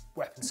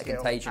weapon skill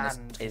Contagion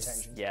and is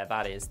contagion. yeah,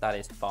 that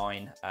is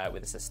fine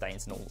with the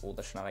sustains and all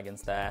the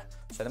shenanigans there.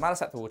 So the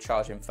Maliceptor will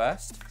charge him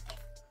first.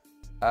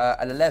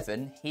 At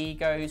 11, he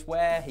goes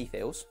where he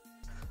feels.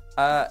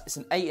 It's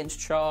an 8-inch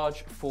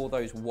charge for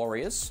those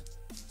warriors.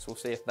 So we'll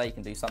see if they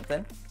can do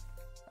something.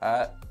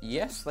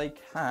 Yes, they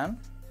can.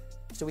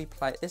 So we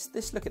play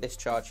this. Look at this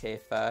charge here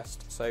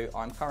first. So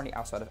I'm currently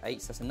outside of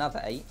 8. So that's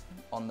another 8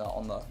 on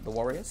the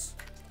warriors.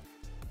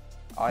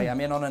 I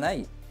am in on an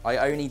 8. I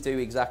only do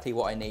exactly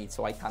what I need,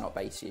 so I cannot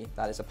base you.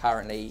 That is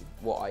apparently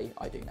what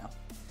I do now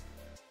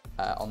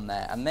on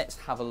there. And let's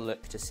have a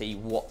look to see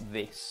what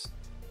this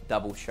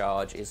double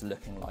charge is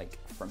looking like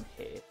from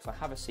here. So I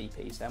have a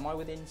CP, so am I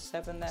within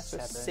 7 there? So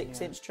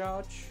 6-inch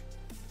charge?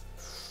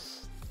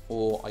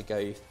 Or I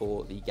go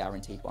for the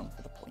guaranteed one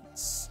for the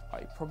points.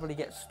 I probably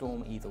get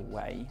Storm either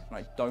way, and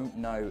I don't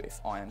know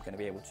if I am going to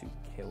be able to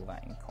kill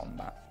that in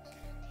combat.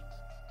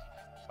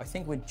 I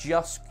think we're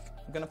just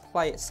going to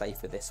play it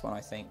safe with this one,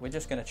 I think. We're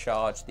just going to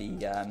charge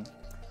the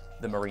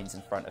Marines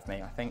in front of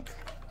me, I think.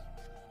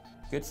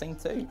 Good thing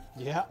too.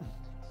 Yeah.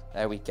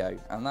 There we go.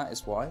 And that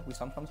is why we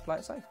sometimes play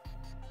it safe.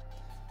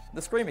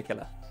 The Screamer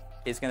Killer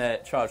is going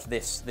to charge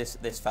this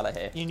fella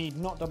here. You need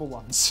not double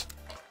ones.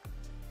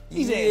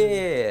 He's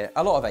in.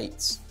 A lot of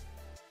 8s.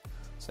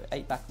 So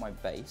 8 back on my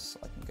base.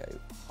 I can go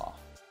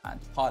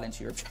and pile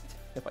into your objective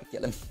if I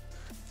kill him.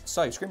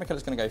 So Screamer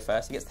Killer's going to go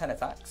first. He gets 10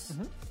 attacks.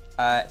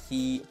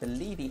 He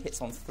believe he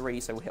hits on 3,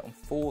 so we'll hit on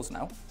 4s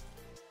now.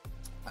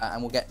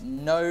 And we'll get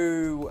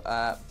no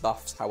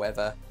buffs,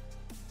 however.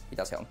 He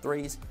does hit on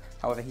 3s.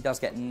 However, he does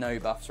get no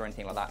buffs or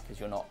anything like that because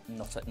you're not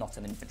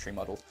an infantry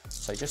model.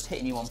 So just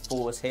hitting you on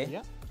 4s here.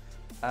 Yeah.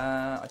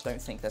 I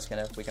don't think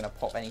we're gonna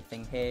pop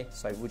anything here,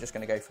 so we're just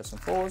gonna go for some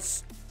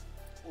 4s.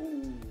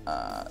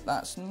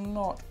 That's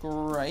not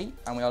great,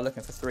 and we are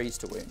looking for 3s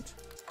to wound.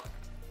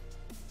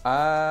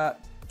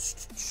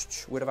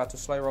 Would have had to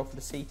slow roll for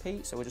the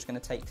CP, so we're just gonna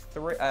take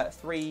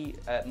 3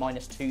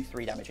 -2,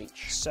 3 damage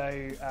each.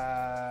 So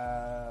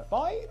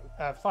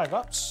 5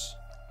 ups.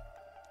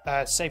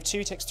 Save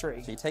 2, takes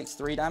 3. So he takes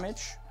 3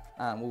 damage,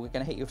 and we're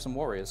gonna hit you with some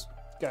warriors.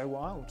 Go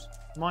wild.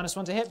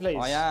 -1 to hit, please.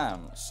 I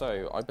am.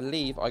 So I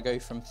believe I go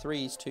from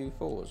 3s to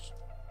 4s.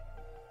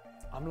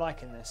 I'm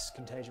liking this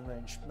contagion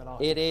range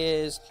malarkey. It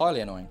is highly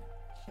annoying.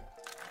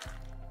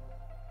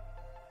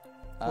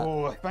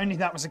 Oh, if only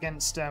that was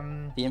against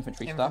The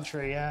infantry stuff.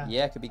 infantry, yeah.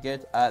 Yeah, could be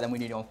good. Then we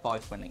need you on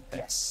 5 twin link.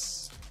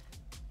 Yes.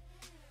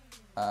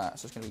 So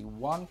it's going to be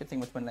 1 good thing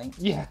with twin link.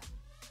 Yeah.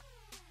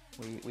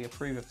 We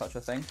approve of such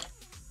a thing.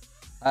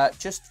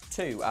 Just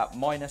 2 at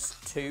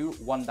 -2,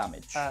 1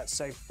 damage.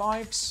 So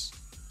 5s.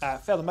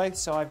 Fail them both,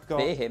 so I've got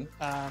Bear him.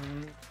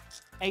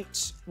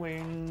 8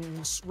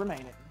 wounds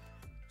remaining.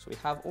 So we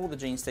have all the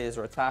Gene Stealers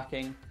are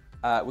attacking.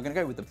 We're going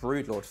to go with the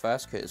Broodlord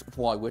first, because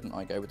why wouldn't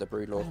I go with the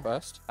Broodlord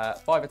first?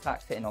 5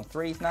 attacks hitting on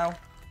 3s now.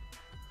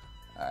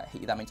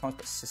 Hit you that many times,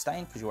 but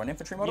sustained because you're an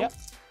infantry model. Yep.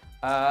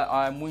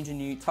 I'm wounding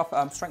you tough,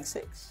 strength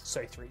 6.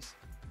 So 3s.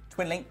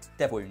 Twin linked,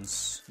 dev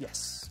wounds.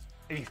 Yes.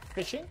 Are you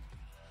fishing?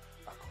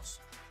 Of course.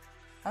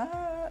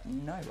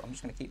 No, I'm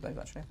just going to keep those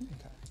actually.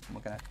 Okay. And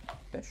we're going to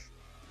fish.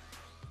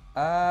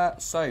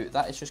 So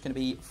that is just going to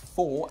be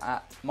 4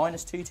 at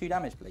 -2, 2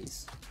 damage,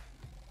 please.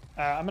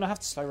 I'm going to have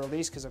to slow roll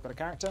these because I've got a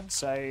character.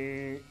 So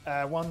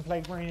 1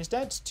 Plague Marine is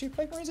dead, 2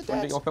 Plague Marines are Want to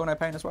dead. do your Feel No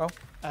Pain as well?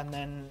 And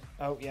then,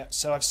 oh yeah,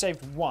 so I've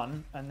saved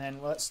 1, and then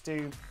let's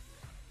do...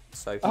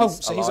 So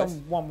he's he's alive.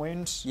 on 1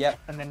 wound. Yep.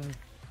 And then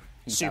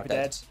He's super now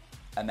dead.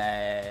 dead. And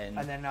then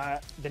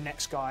the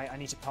next guy, I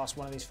need to pass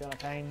one of these Field of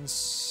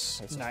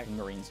Pains. Okay, so No.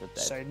 Marines are dead.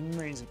 So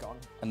Marines are gone.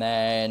 And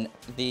then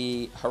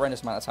the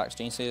horrendous amount of attacks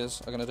Gene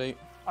Seers are going to do.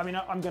 I mean,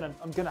 I'm gonna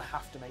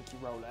have to make you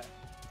roll it.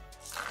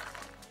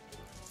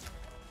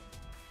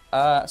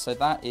 So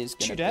that is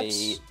going to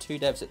be 2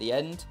 devs at the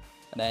end.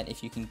 And then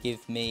if you can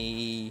give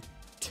me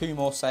 2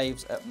 more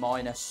saves at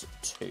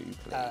 -2,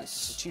 please.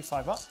 So 2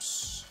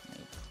 5-ups. Let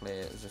me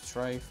clear the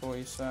tray for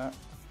you, sir.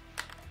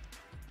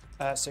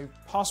 So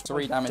pass.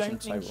 3 damage I in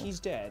don't think total. he's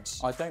dead.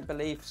 I don't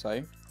believe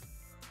so,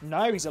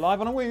 No, he's alive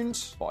on a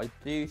wound. but I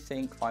do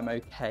think I'm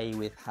okay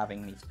with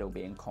having me still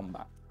be in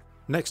combat.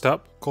 Next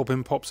up,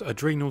 Corbin pops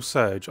Adrenal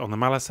Surge on the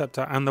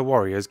Maliceptor and the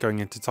Warriors going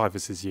into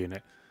Typhus's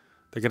unit.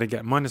 They're going to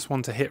get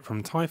 -1 to hit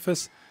from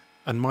Typhus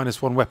and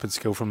 -1 weapon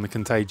skill from the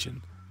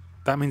Contagion.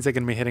 That means they're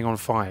going to be hitting on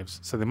 5s,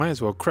 so they may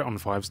as well crit on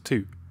 5s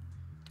too.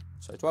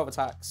 So 12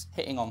 attacks,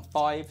 hitting on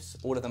 5s,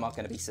 all of them are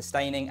going to be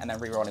sustaining, and then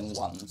rerolling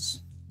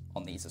 1s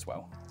on these as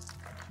well.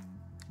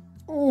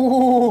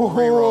 Ooh.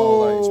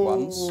 Reroll those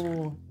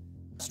ones.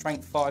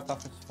 Strength 5,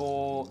 toughness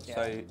 4,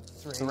 so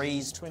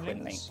 3's twin twin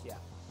link. links. Yeah.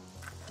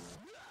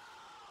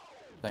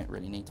 Don't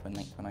really need twin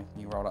link when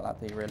you roll like that,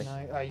 do you really?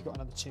 No. Oh, you've got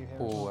another 2 here.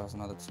 Oh, that's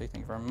another 2,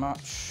 thank you very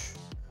much.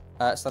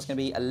 So that's going to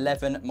be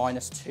 11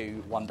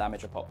 -2, 1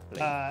 damage a pop,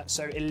 please.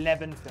 So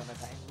 11 Feel No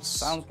Pains.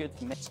 Sounds good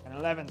to me. And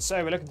 11.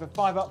 So we're looking for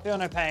 5-up Feel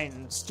No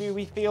Pains. Do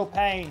we feel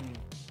pain?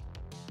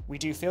 We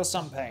do feel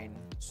some pain.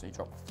 So you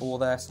drop 4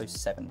 there, so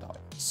 7 die.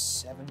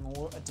 7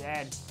 more are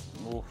dead.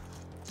 Oof.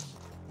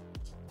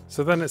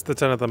 So then it's the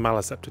turn of the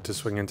Maliceptor to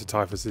swing into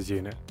Typhus's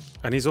unit,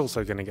 and he's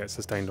also going to get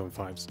sustained on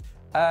 5s.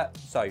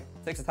 So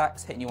 6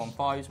 attacks, hitting you on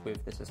 5s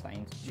with the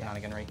sustained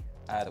shenaniganry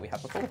that we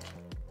had before.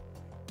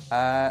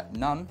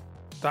 None.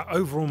 That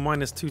overall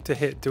 -2 to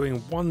hit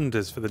doing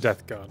wonders for the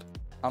Deathguard.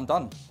 I'm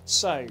done.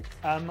 So,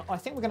 I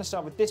think we're going to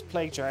start with this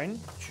Plague Drone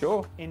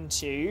Sure.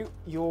 into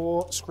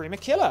your Screamer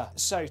Killer.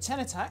 So 10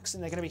 attacks,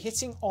 and they're going to be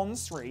hitting on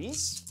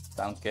 3s.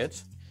 Sounds good.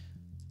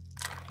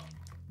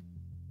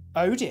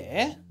 Oh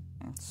dear.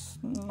 That's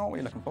not what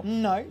you're looking for.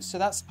 No, so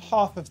that's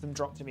half of them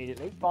dropped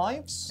immediately.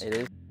 5s. It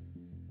is.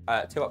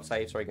 2 up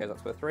save, sorry, goes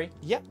up to a 3.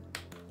 Yep.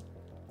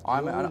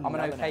 I'm an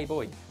another okay net.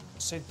 boy.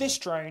 So this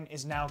drone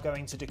is now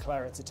going to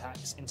declare its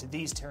attacks into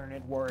these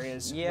Tyranid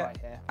warriors right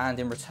here. And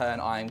in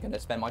return, I'm going to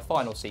spend my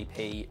final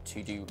CP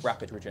to do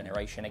rapid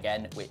regeneration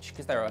again, which,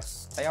 because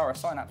they are a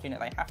synapse unit,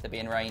 they have to be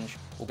in range,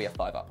 will be a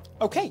 5-up.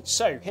 Okay,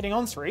 so hitting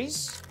on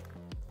 3s.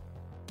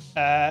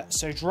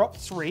 So drop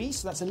 3,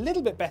 so that's a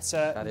little bit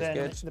better than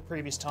good. the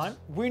previous time.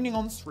 Wounding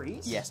on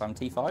 3s. Yes, I'm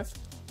T5.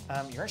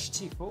 You're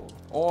actually T4.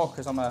 Or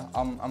because I'm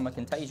a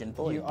contagion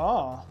boy. You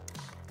are.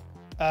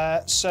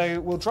 So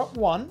we'll drop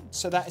 1,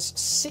 so that is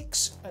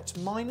 6 at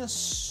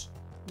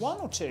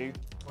 -1 or 2?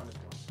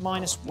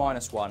 -1.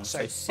 -1.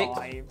 So 6,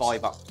 5s.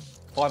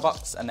 5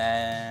 ups, and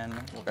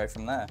then we'll go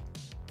from there.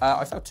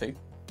 I failed 2.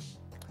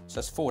 So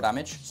that's 4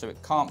 damage, so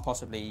it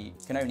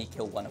can only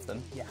kill 1 of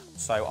them. Yeah.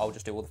 So I'll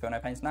just do all the Feel No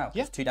Pains now.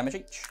 Yeah. It's 2 damage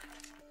each.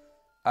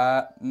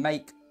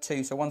 Make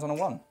 2, so 1's on a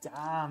 1.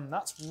 Damn,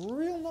 that's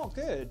real not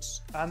good.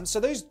 So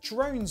those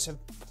drones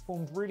have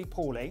performed really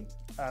poorly,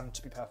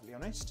 to be perfectly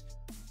honest.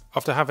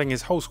 After having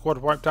his whole squad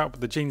wiped out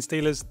with the Gene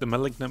Stealers, the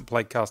Malignant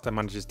Plaguecaster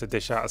manages to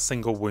dish out a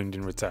single wound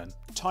in return.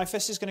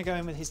 Typhus is going to go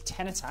in with his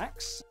 10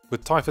 attacks.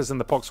 With Typhus and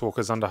the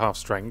Poxwalkers under half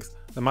strength,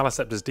 the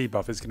Maliceptor's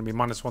debuff is going to be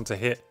 -1 to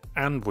hit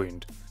and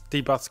wound.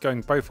 Debuffs going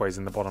both ways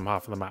in the bottom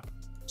half of the map.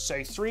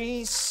 So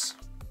 3s.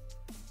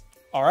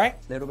 All right,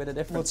 Little bit of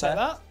we'll difference take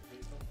there.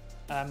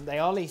 that. They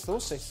are lethal,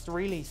 so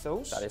 3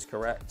 lethals. That is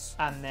correct.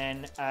 And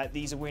then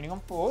these are wounding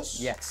on 4s.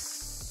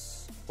 Yes.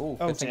 Ooh,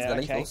 Oh good things dear, for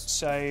the okay. lethals.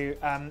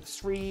 So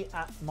 3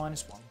 at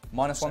 -1.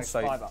 -1,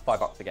 so 5 ups.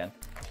 5 ups again.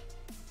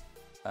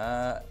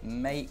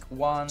 Make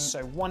 1.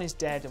 So 1 is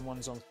dead and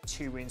 1's on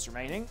 2 wounds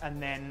remaining.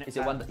 And then... Is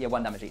it 1? Yeah,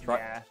 1 damage each, right?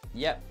 Yeah.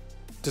 Yep.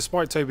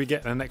 Despite Toby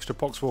getting an extra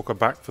Poxwalker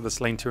back for the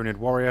slain Tyranid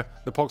warrior,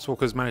 the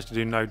Poxwalkers managed to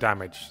do no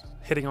damage.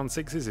 Hitting on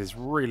 6s is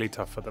really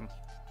tough for them.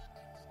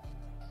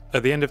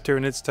 At the end of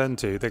Tyranid's turn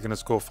 2, they're going to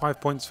score 5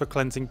 points for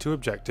cleansing 2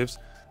 objectives,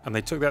 and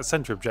they took that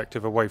centre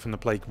objective away from the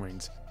Plague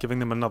Marines, giving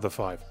them another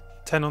 5.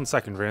 10 on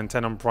secondary and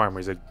 10 on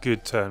primary is a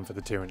good turn for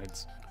the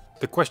Tyranids.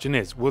 The question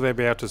is, will they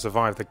be able to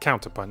survive the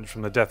counterpunch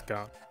from the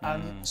Deathguard?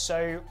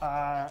 So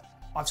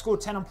I've scored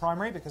 10 on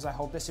primary because I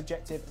hold this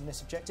objective and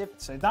this objective.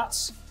 So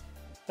that's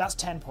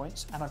 10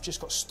 points. And I've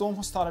just got Storm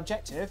Hostile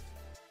objective.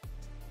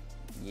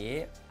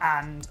 Yeah.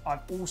 And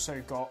I've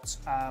also got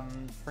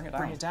Bring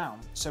Bring It Down.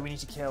 So we need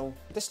to kill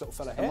this little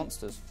fella The here.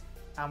 monsters.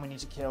 And we need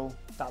to kill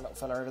that little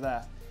fella over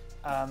there.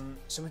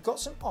 So we've got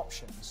some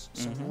options.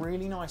 Some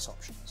really nice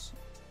options.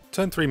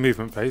 Turn 3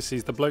 movement phase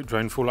sees the Bloat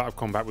Drone fall out of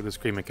combat with the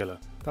Screamer Killer.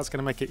 That's going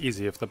to make it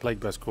easier for the Plague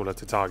Burst Crawler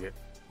to target.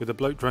 With the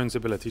Bloat Drone's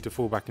ability to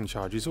fall back and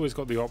charge, he's always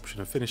got the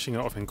option of finishing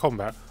it off in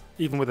combat,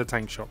 even with a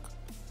tank shock.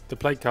 The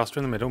Plaguecaster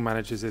in the middle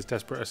manages his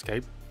desperate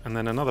escape, and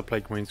then another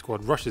Plague Marine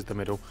squad rushes the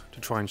middle to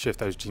try and shift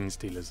those Gene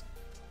Stealers.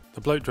 The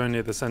Bloat Drone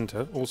near the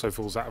centre also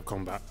falls out of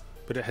combat,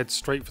 but it heads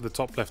straight for the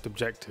top left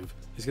objective.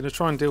 He's going to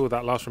try and deal with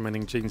that last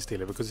remaining Gene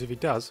Stealer, because if he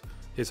does,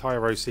 his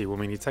higher OC will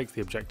mean he takes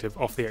the objective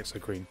off the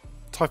Exocrine.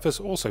 Typhus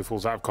also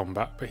falls out of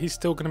combat, but he's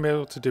still going to be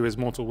able to do his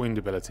Mortal Wound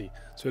ability,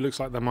 so it looks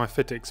like the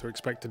Myphitics are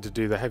expected to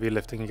do the heavy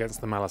lifting against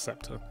the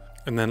Maliceptor.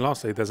 And then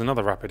lastly, there's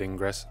another rapid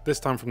ingress, this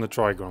time from the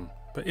Trigon.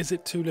 But is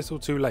it too little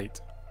too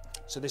late?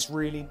 So this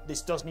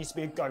does need to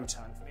be a go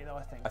turn for me, though,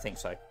 I think. I think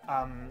so.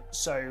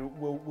 So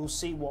we'll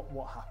see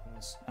what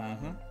happens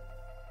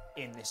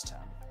in this turn.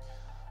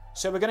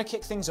 So we're going to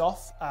kick things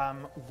off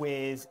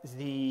with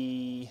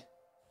the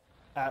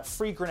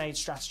free grenade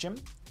stratagem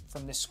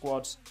from this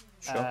squad,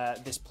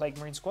 this Plague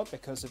Marine squad,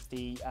 because of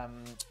the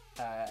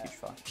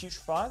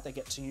Putrifier. They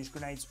get to use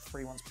grenades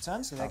free once per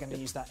turn, so they're going to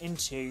use that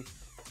into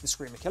the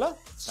Screamer Killer.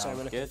 So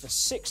we're looking for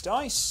 6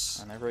 dice.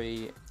 And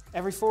every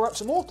 4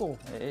 up's a mortal.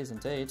 It is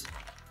indeed.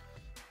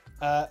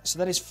 So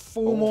that is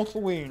 4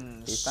 mortal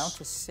wounds. He's down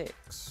to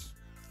 6.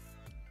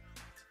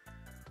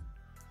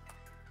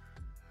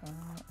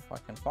 If I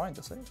can find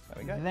the 6, there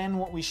we go. Then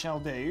what we shall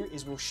do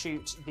is we'll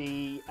shoot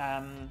the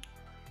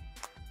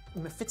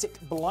Mephitic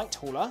Blight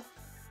Hauler.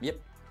 Yep.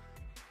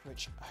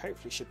 Which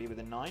hopefully should be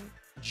within 9.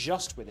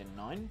 Just within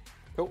 9.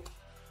 Cool.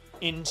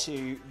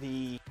 Into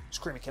the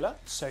Screamer Killer.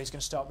 So he's going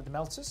to start with the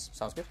Melters.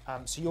 Sounds good.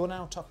 So you're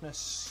now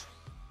toughness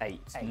 8.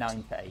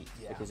 9 to 8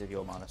 because of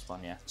your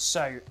 -1, yeah.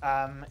 So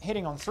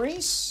hitting on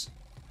 3s.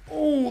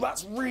 Oh,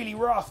 that's really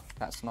rough.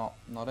 That's not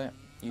it.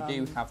 You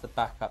do have the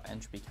backup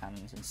entropy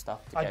cannons and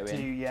stuff to go in. I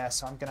do, yeah.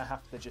 So I'm going to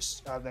have to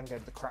just then go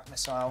to the crack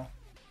missile.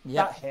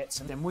 Yep. That hits,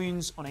 and then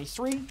wounds on a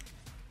 3.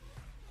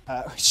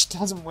 Which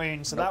doesn't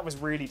wound, so that was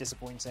really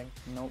disappointing.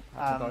 Nope,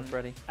 dive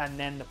ready. And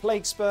then the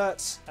Plague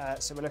Spurt,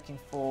 so we're looking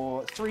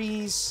for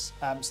 3s,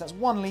 so that's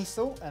 1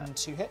 lethal and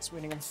 2 hits,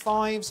 wounding on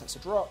 5s, that's a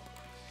drop.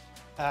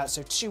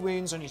 So 2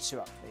 wounds on your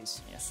 2 up,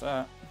 please. Yes,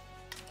 sir.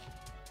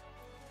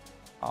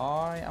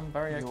 I am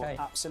very okay.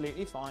 You're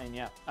absolutely fine,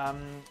 yeah.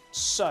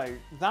 So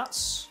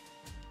that's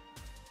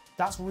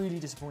really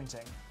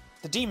disappointing.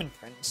 The Demon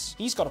Prince,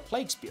 he's got a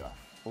Plague Spewer,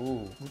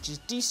 which is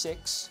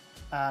D6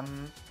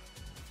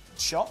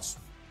 shots.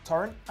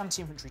 Torrent,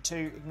 anti-infantry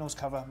 2, ignores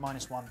cover,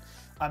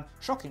 -1.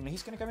 Shockingly,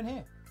 he's going to go in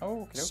here.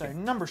 Oh, okay. So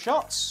number of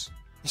shots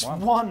is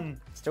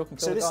 1. Still can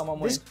kill so the Daemon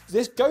wound.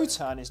 This go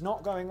turn is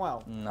not going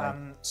well.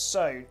 No.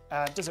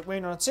 Does it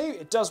wound on a 2?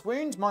 It does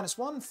wound,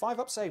 -1. 5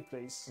 up save,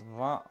 please.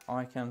 That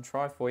I can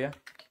try for you.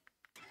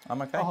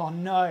 I'm okay. Oh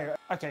no.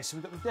 Okay, so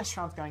we've got the Death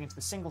Shroud going into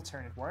the single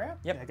Tyranid Warrior.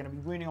 Yep. They're going to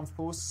be wounding on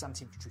 4s, it's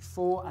anti-infantry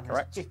 4, and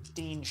there's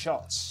 15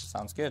 shots.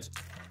 Sounds good.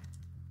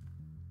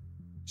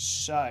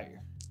 So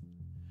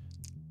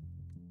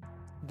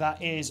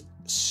that is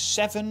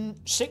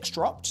 6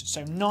 dropped,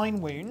 so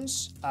 9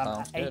 wounds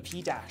at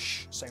AP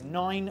dash. So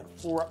 9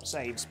 4-up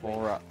saves.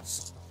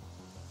 4-ups.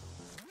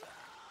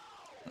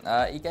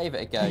 He gave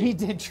it a go. He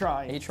did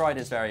try. He tried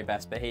his very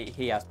best, but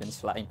he has been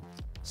slain.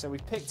 So we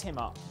picked him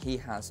up. He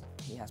has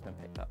been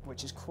picked up.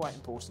 Which is quite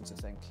important, I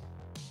think.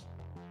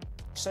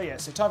 So yeah,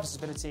 so Typhus'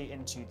 ability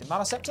into the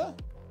Maliceptor.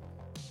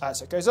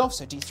 So it goes off,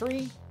 so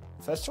D3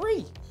 for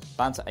 3.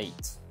 Down to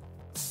 8.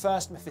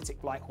 First Mephitic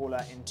Blight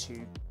Hauler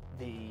into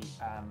the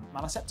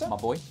Maliceptor. My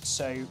boy.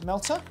 So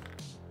Melter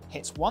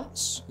hits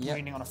once, Yep.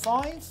 wounding on a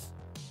 5.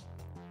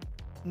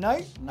 No.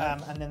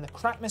 And then the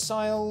Crack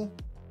Missile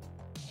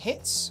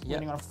hits,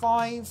 wounding on a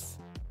 5.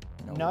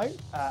 No.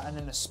 And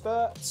then the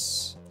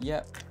Spurts.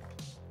 Yep.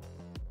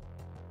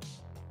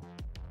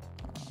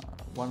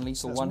 1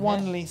 lethal, So 1 hit.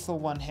 1 lethal,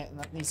 1 hit, and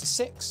that needs a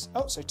 6.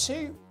 Oh, so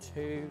 2.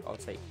 2. I'll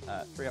take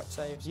 3-up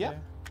saves.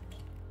 Yep.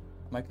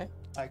 I'm okay.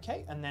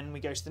 Okay, and then we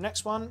go to the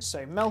next one.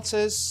 So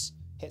Melters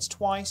hits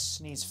twice,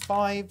 needs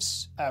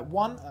 5s.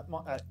 1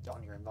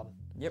 on your invuln.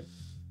 Yep.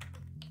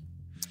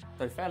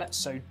 So fail it.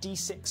 So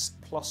D6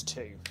 plus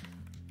 2.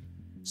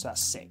 So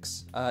that's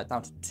 6.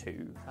 Down to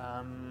 2.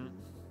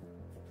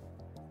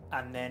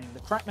 And then the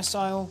Crack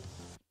Missile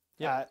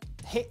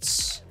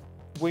hits,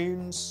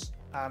 wounds.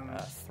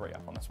 3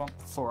 up on this one.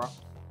 4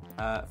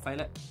 up.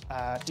 Fail it.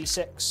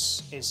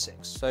 D6 is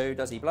 6. So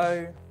does he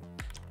blow?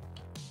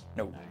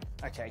 No.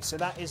 Okay, so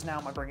that is now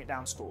my Bring It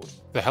Down scored.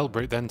 The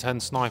Hellbrute then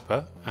turns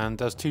Sniper and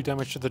does 2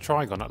 damage to the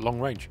Trigon at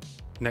long range.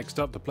 Next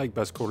up, the Plague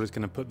Burst Crawler is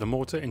going to put the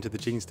Mortar into the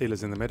Gene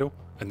Stealers in the middle,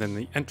 and then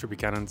the Entropy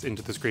Cannons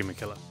into the Screamer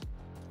Killer.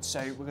 So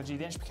we're going to do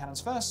the Entropy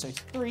Cannons first. So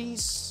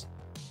 3s,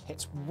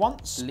 hits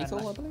once.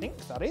 Lethal, I believe?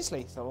 think that is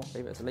lethal. I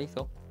believe it's a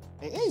lethal.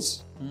 It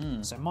is.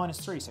 So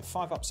 -3, so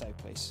 5 up save,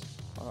 please.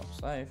 5-up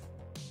save.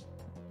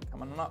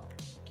 Coming on up.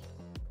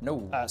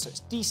 No. So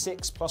it's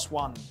D6 plus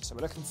 1. So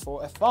we're looking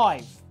for a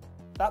 5.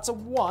 That's a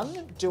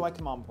 1. Do I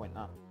command point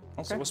that?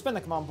 Okay. So we'll spend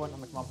the command point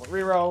on the command point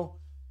reroll.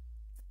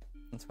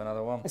 Into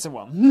another one. It's a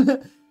 1.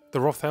 The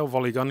Rothel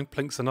Volley Gun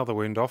plinks another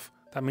wound off.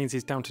 That means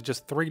he's down to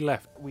just 3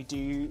 left. We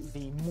do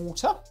the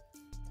Mortar,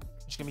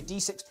 which is going to be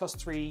D6 plus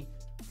 3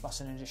 plus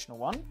an additional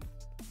 1.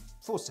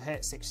 4's to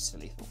hit, 6 is to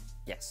lethal.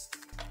 Yes.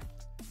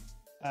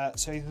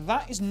 So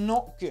that is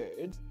not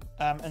good.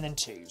 And then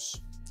 2s.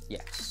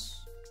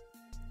 Yes.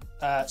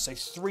 So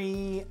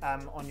 3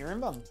 on your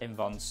invuln.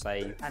 Invon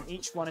save. And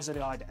each one is a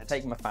glide edge.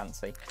 Take my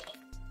fancy.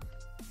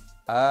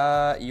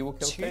 You will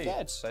kill Two two.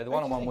 dead. So the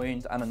one on one Okay.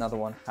 wound and another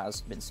one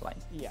has been slain.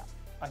 Yeah,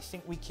 I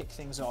think we kick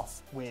things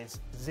off with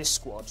this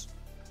squad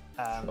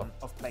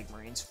of Plague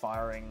Marines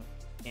firing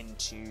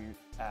into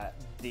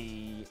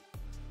the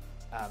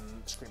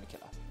Screamer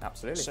Killer.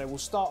 Absolutely. So we'll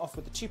start off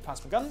with the 2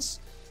 plasma guns,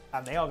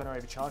 and they are going to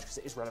overcharge because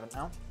it is relevant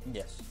now.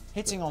 Yes.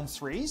 Hitting on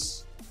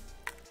 3s.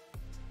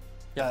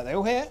 Yeah. They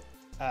all hit.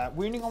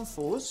 Wounding on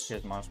 4s.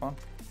 Here's -1.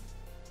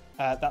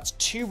 That's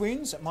 2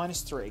 wounds at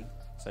 -3.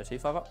 So 2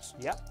 5-ups.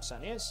 Yep,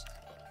 certainly is.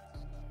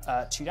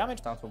 2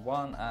 damage. Down to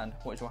 1. And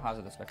what is your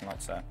hazardous looking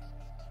like, sir?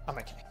 I'm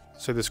okay.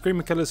 So the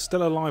Screamer Killer's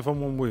still alive on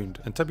 1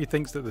 wound, and Tubby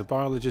thinks that the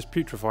Biologus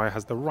Putrifier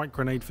has the right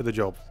grenade for the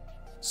job.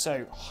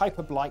 So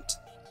Hyper Blight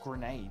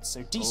grenade.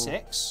 So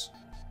D6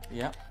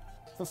 Yeah.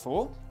 for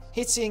 4.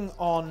 Hitting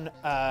on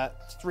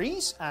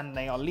 3s, and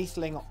they are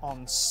lethaling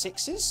on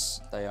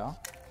 6s. They are.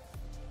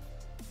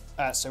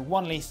 So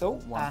 1 lethal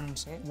One and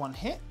hit. 1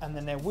 hit, and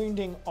then they're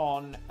wounding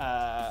on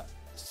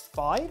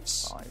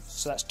 5s.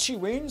 So that's 2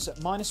 wounds at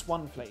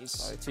 -1, please.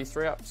 So 2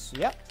 3-ups.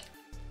 Yep,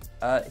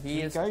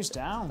 He is goes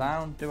down.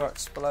 down. Do I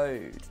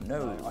explode?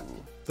 No.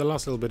 The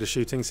last little bit of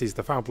shooting sees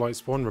the foul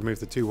Blightspawn remove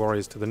the 2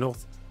 warriors to the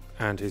north,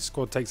 and his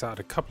squad takes out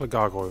a couple of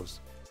gargoyles.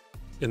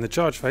 In the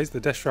charge phase, the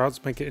Death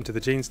Shrouds make it into the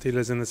Gene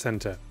Stealers in the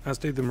centre, as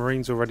do the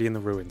Marines already in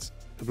the ruins.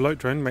 The Bloat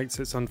Drone makes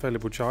its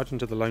unfailable charge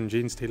into the lone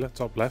Gene Stealer,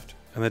 top left,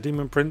 and the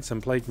Demon Prince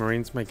and Plague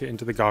Marines make it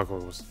into the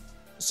Gargoyles.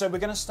 So we're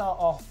going to start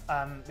off,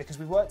 because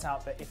we worked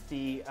out that if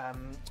the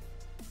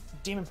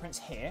Demon Prince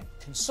here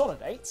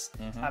consolidates,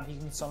 he can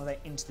consolidate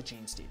into the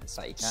Gene Stealers.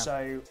 That he can.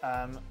 So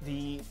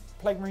the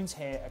Plague Marines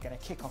here are going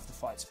to kick off the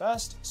fights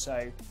first.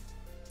 So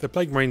The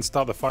Plague Marines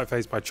start the fight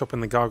phase by chopping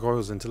the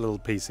Gargoyles into little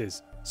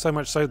pieces, so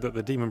much so that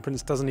the Demon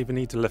Prince doesn't even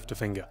need to lift a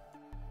finger.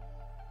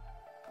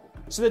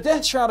 the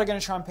Death Shroud are going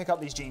to try and pick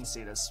up these Gene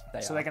Stealers.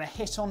 They so are. they're going to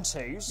hit on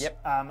 2s. Yep.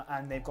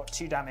 And they've got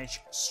 2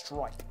 damage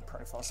strike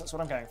profiles. That's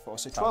what I'm going for.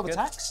 So 12 good.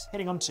 attacks,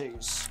 hitting on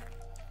 2s.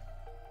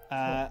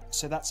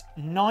 So that's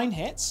 9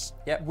 hits.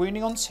 Yep.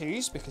 Wounding on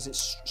 2s because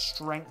it's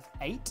strength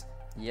 8.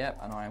 Yep,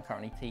 and I am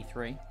currently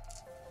T3.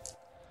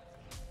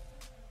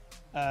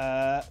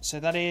 So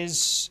that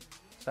is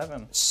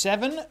 7.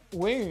 7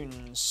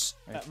 wounds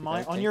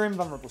on your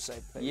invulnerable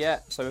save, please. Yeah,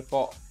 so we've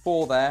got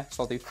 4 there,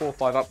 so I'll do 4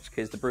 5-ups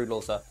because the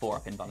Broodlords are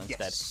 4-up in bun instead.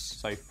 Yes.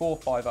 So 4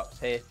 5-ups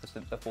here for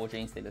the 4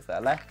 Gene Stealers that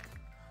are left.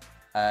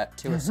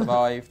 2 have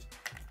survived.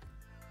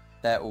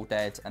 They're all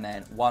dead, and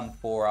then 1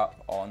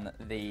 4-up on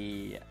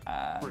the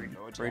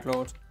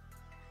Broodlord,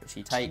 which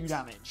he 2 takes.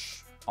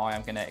 damage. I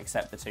am going to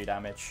accept the 2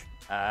 damage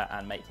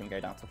and make him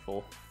go down to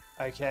 4.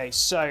 Okay,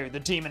 so the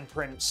Demon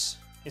Prince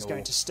is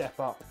going to step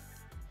up.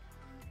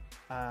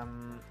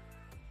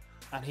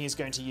 And he is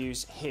going to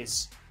use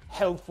his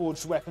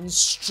Hellforged weapon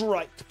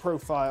strike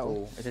profile.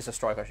 Ooh, is this a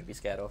strike I should be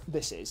scared of?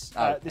 This is.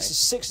 Okay. This is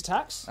 6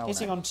 attacks, Oh,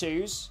 hitting no. on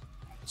 2s,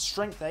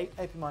 strength 8,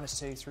 AP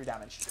 -2, 3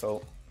 damage.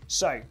 Cool.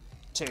 So,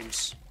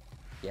 2s.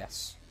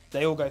 Yes.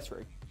 They all go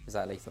through. Is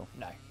that lethal?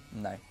 No.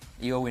 No.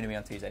 You're winning me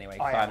on 2s anyway.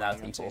 I I'm am now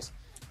winning on T4.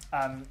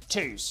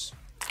 2s.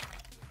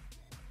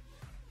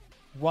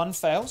 1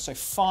 fail, so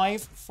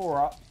 5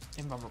 4-up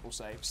invulnerable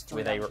saves. 3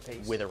 With damage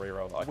apiece. a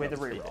reroll. That I can With a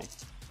obviously reroll.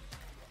 do.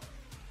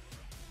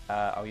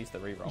 I'll use the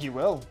reroll. You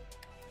will.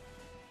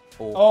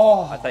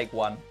 Oh, I take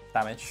 1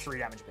 damage. 3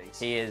 damage apiece.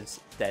 He is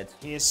dead.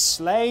 He is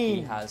slain.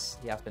 He has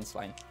been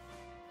slain.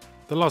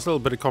 The last little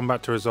bit of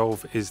combat to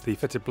resolve is the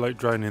fitted Bloat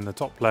Drone in the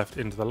top left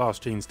into the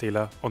last Gene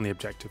Stealer on the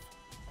objective.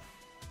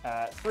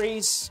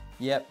 3s.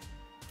 Yep.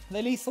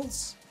 They're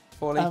lethals.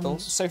 4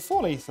 lethals. So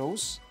 4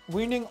 lethals.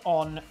 Wounding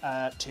on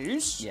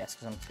 2s. Yes,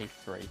 because I'm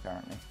T3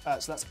 currently.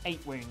 So that's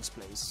 8 wounds,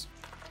 please.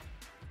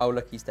 Oh,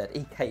 look, he's dead.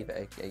 He gave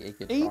it a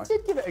good He try.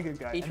 did give it a good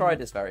go. He and- tried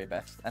his very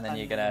best, and then and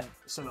you're gonna.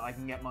 so that I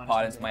can get minus pile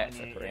 1 into my and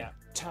extra you- 3. Yeah.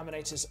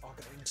 Terminators are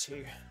going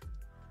to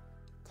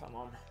come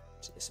on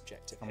to this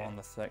objective. Come here. on,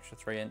 the extra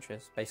 3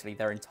 inches. Basically,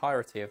 their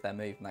entirety of their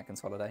move and that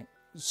consolidate.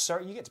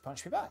 Sorry, you get to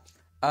punch me back.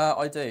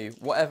 I do.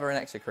 Whatever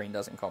an Exocrine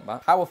does in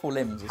combat. Powerful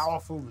limbs is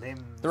Powerful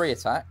limbs. 3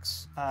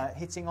 attacks.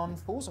 Hitting on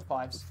 4s or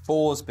 5s?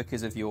 4s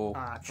because of your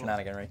Cool.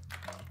 shenaniganry.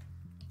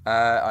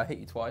 I hit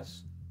you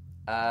twice.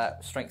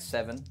 Strength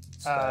 7,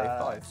 so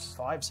 5s.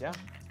 5s, yeah.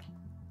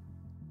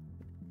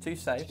 2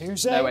 saves. 2 No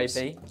saves.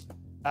 AP.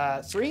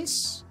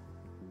 3s.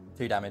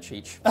 2 damage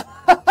each.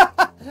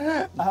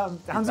 Down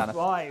to Done it.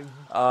 5.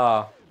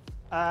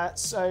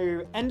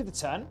 So, end of the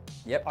turn.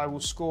 Yep. I will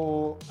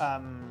score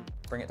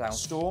Bring it down.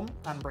 Storm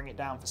and bring it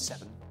down for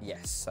 7.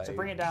 Yes, so So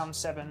bring it down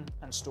 7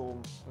 and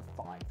Storm for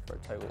 5. for a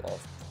total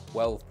of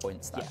 12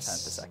 points that Yes. turn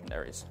for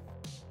secondaries.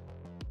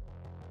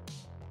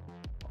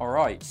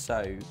 Alright,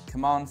 so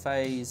command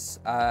phase.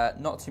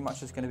 Not too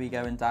much is going to be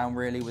going down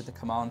really with the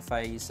command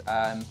phase.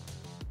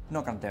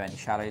 Not going to do any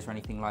shadows or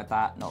anything like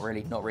that. Not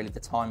really the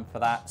time for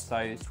that.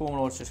 So Swarm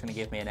Lord's just going to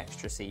give me an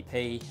extra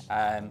CP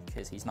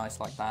because he's nice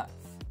like that.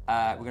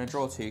 We're going to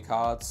draw 2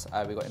 cards.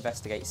 We've got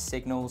Investigate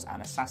Signals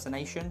and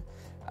Assassination.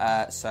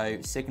 So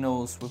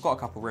Signals, we've got a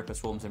couple Ripper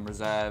Swarms in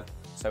reserve,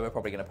 so we're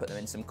probably going to put them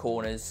in some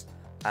corners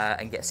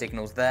and get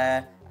signals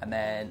there. And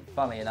then,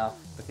 funnily enough,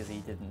 because he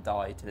didn't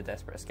die to the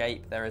desperate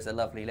escape, there is a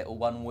lovely little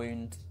 1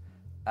 wound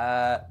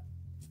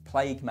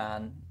plague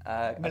man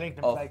Malignant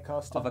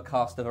Plaguecaster. of a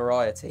caster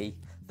variety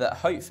that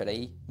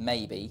hopefully,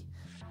 maybe,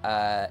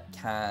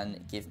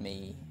 can give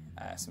me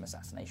some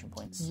assassination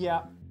points.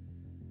 Yeah.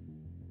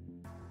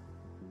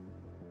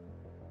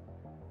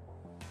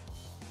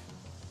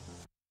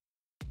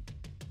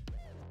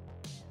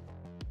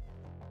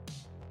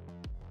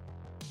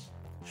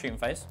 Shooting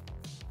phase.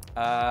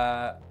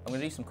 I'm going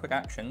to do some quick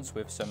actions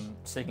with some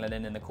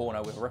signalling in the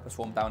corner with a Ripper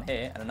Swarm down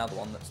here and another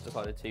one that's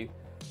decided to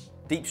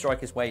deep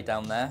strike his way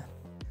down there.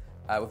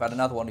 We've had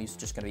another one who's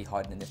just going to be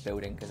hiding in this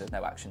building because there's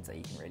no actions that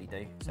he can really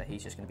do. So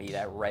he's just going to be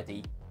there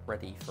ready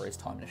for his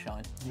time to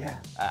shine. Yeah.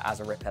 As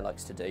a Ripper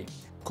likes to do.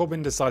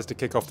 Corbin decides to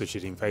kick off the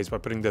shooting phase by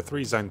putting the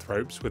 3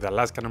 Zoanthropes with their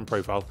las cannon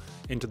profile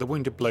into the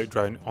wounded bloat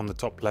drone on the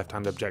top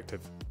left-hand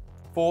objective.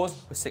 4s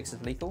with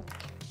 6s lethal.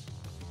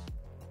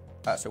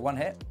 So 1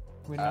 hit.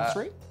 We're now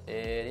 3?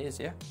 It is,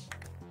 yeah.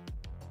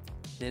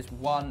 There's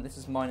 1, this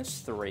is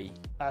 -3.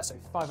 So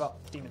 5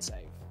 up, demon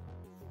save.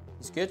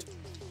 It's good.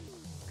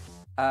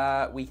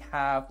 We're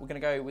going to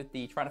go with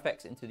the Tyrant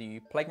effects into the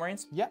Plague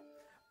Marines. Yep.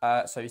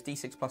 So it's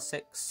D6 +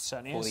 6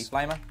 Certainly for is. the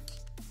Flamer.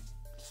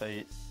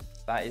 So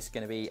that is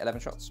going to be 11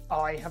 shots.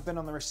 I have been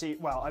on the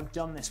receipt. Well, I've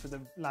done this with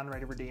the Land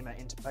Raider Redeemer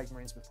into Plague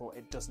Marines before.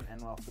 It doesn't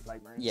end well for the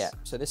Plague Marines. Yeah,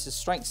 so this is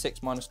strength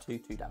 6 -2,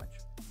 2 damage.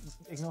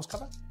 Ignores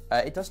cover?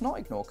 It does not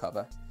ignore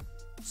cover.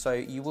 So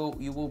you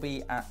will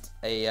be at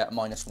a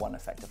 -1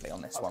 effectively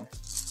on this one.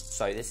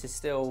 So this is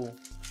still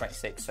strength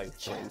 6, so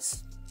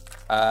 3s.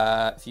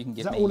 If you can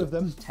give Is that me all of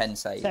them? 10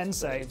 saves. 10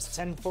 saves.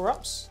 10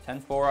 4-ups?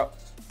 10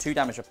 4-ups, 2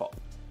 damage a pop.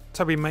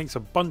 Toby makes a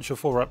bunch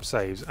of 4-up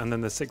saves, and then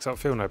the 6-up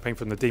field note ping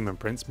from the Demon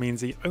Prince means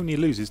he only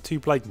loses 2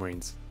 Plague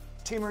Marines.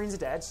 2 Marines are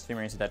dead. 2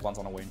 Marines are dead, 1's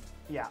on a wound.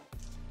 Yeah.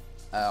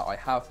 I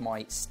have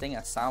my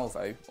Stinger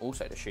Salvo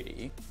also to shoot at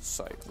you.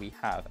 So we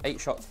have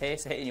 8 shots here,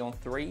 so hitting you on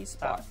 3s.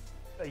 But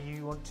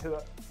You want 2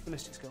 up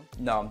ballistic skill?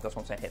 no, that's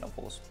what I'm saying, hitting on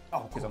 4s.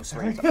 Oh, because I'm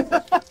sorry. 3.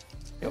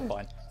 You're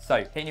fine.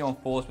 So hitting you on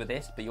 4s with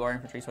this, but you are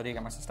infantry, so I do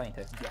get my sustain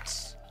too.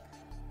 Yes.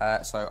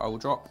 So I will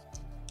drop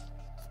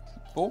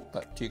 4,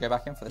 but 2 go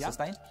back in for the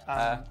sustain.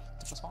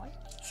 That's fine.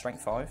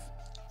 Strength 5.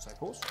 So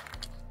pause.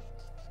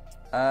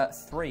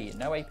 3,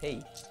 no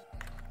AP.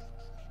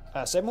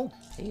 Save them all.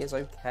 He is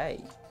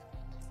okay.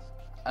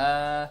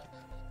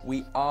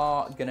 We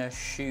are gonna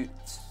shoot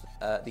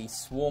the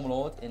Swarm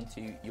Lord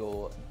into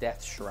your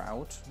Death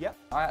Shroud. Yep.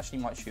 I actually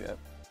might shoot at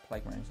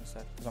Plague Marines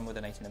instead, because I'm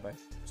within 18 of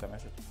both. So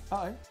measured.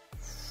 Uh-oh.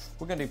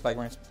 We're gonna do Plague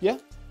Marines. Yeah.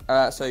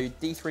 So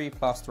D3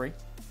 + 3.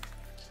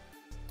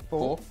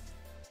 4.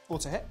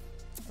 Auto hit.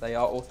 They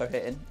are also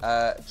hitting.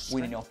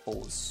 Winning your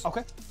 4s.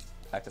 Okay.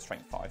 To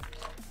strength 5.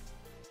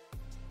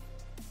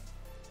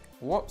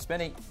 Whoops,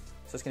 Spinny.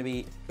 So it's going to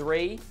be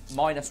 3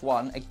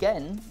 -1.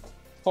 Again,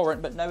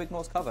 torrent, but no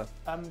ignores cover.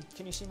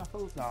 Can you see my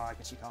full? No, I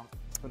guess you can't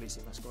fully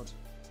see my squad.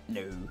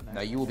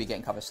 No, you will be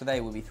getting cover. So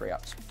they will be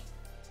 3-ups.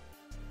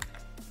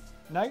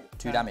 No.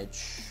 2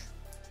 damage.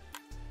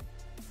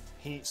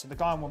 So the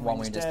guy on 1 1 wound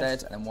wound is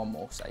dead, and then 1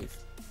 more save.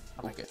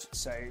 All Okay. good.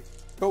 So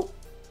Cool.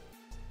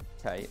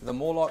 Okay, the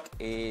Morlock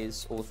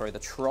is, or sorry, the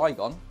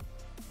Trigon.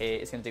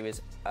 It's going to do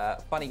his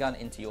funny gun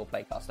into your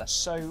Plaguecaster.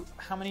 So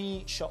how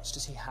many shots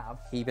does he have?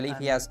 He believes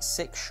he has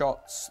 6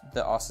 shots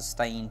that are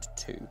sustained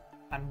 2.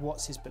 And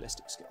what's his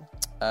ballistic skill?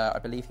 I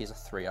believe he has a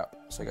 3-up,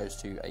 so it goes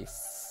to a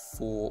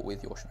 4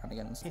 with your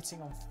shenanigans.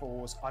 Hitting on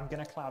 4s. I'm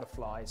going to Cloud of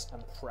Flies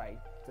and pray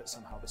that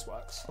somehow this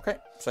works. Okay,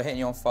 so hitting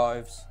you on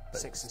 5s.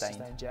 but 6 is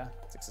sustained, yeah.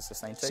 6 is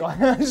sustained too. So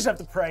I just have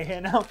to pray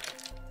here now.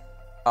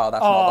 Oh,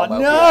 that's not gone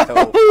well no! at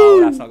all.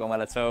 Oh, that's not gone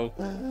well at all.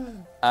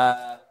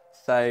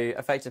 So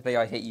effectively,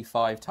 I hit you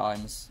 5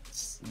 times.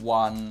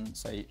 1,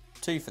 so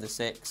 2 for the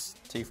 6,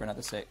 2 for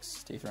another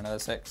 6, 2 for another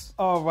 6.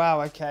 Oh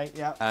wow, okay,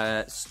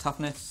 yeah.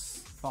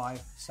 Toughness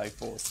 5, so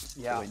 4s.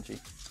 Yeah. For Wingy.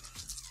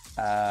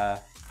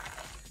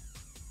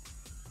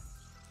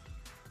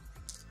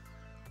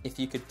 If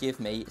you could give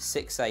me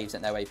 6 saves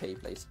at no AP,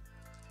 please.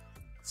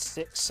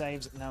 6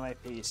 saves at no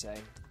AP, you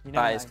say? You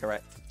never That know. is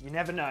correct. You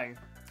never know.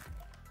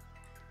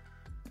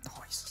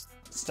 Nice.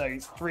 So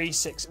 3,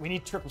 6. We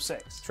need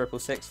 666.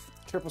 666.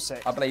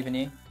 666. I believe in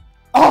you.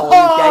 Oh, you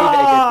gave it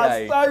a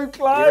good go. So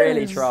close. You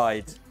really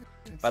tried.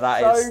 But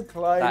that is So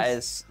close. That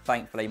is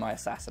thankfully my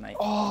assassinate.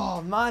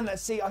 Oh man,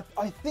 let's see.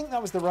 I think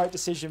that was the right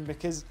decision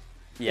because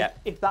Yeah.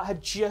 if that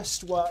had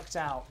just worked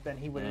out, then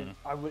he wouldn't.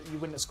 You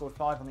wouldn't have scored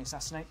 5 on the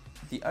assassinate.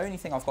 The only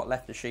thing I've got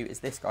left to shoot is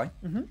this guy.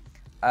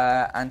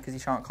 And because he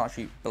can't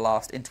shoot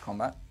blast into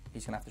combat,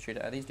 he's gonna have to shoot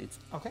at these dudes.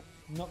 Okay,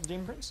 not the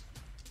Demon Prince.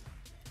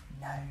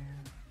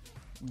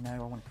 No, I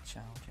want to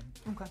charge him.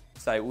 Okay.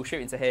 So we'll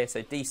shoot into here.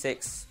 So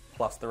D6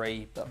 +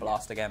 3, but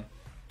blast again.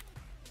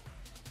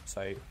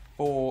 So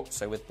 4.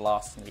 So with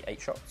blast, it's gonna be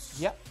 8 shots.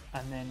 Yep,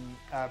 and then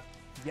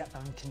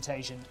and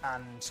contagion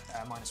and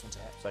 -1 to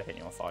hit. So hitting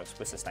you on 5s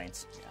with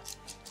sustains.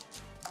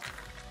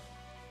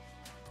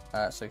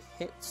 Yeah. So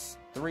hits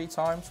 3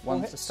 times, 4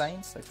 1 hits.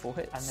 sustains, so 4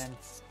 hits. And then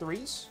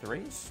 3s.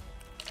 3s.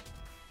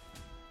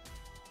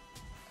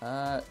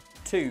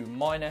 2,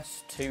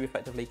 -2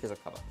 effectively because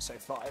of cover. So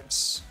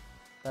 5s.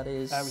 That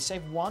is... we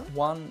save 1.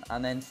 1,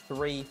 and then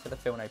 3 for the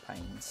Feel No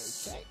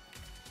Pains. Okay. He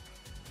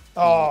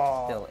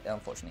Oh! still,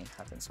 unfortunately,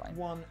 has been slain.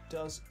 1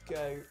 does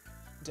go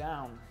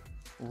down.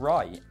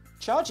 Right.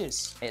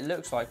 Charges. It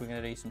looks like we're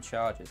going to do some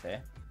charges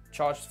here.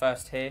 Charges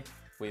first here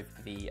with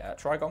the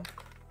Trigon.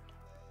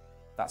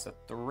 That's a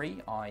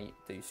 3. I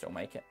do still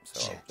make it,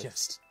 so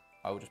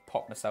I will just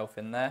pop myself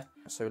in there.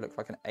 So it looks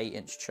like an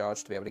 8-inch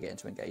charge to be able to get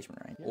into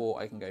engagement range. Yeah.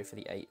 Or I can go for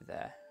the 8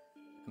 there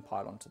and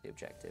pile onto the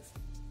objective.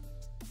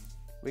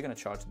 We're going to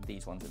charge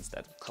these ones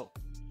instead. Cool.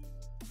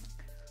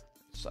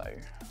 So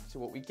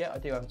what we get, I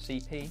do have a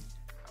CP.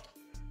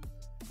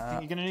 You're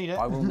going to need it.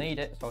 I will need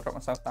it, so I'll drop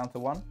myself down to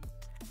 1.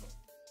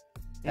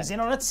 He's in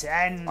on a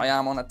 10. I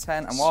am on a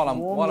 10, and while I'm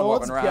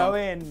walking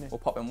around, we'll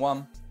pop in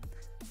 1.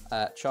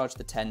 Charge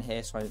the 10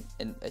 here, so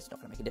it's not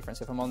going to make a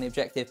difference if I'm on the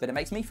objective, but it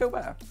makes me feel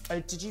better.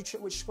 Did you?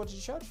 Which squad did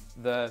you charge?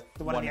 The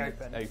one in the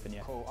open. Open,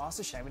 yeah. Cool. Oh, that's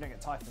a shame. We don't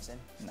get Typhus in.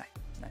 No.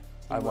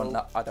 I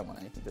don't want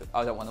anything to do.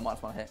 I don't want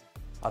the -1 hit.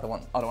 I don't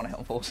want to hit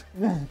on 4s.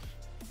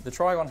 The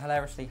Trigon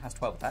hilariously has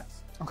 12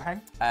 attacks. Okay.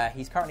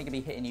 He's currently going to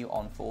be hitting you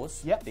on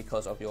 4s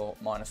because of your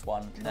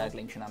 -1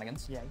 nurgling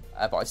shenanigans. Yeah.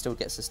 But I still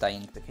get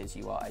sustained because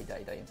you are a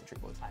day infantry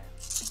boy.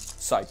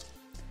 So,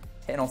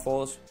 hitting on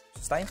 4s,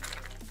 sustained.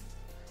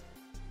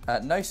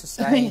 No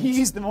sustained. You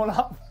used them all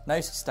up.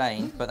 No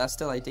sustained, but that's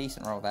still a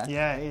decent roll there.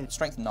 Yeah, it is.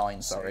 Strength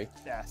 9, sorry.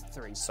 Yeah,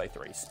 3s. So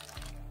 3s.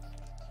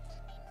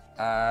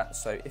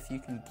 So if you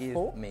can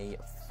give me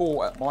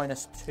 4 at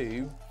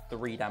 -2,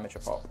 3 damage a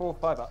pop. 4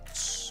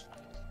 $5.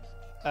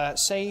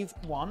 Save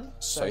 1.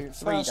 So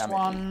 3 damage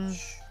one,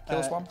 each.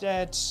 Kills 1.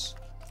 Dead.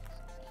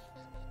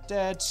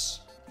 Dead.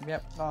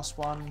 Yep. Last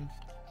one.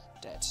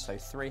 Dead. So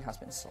 3 has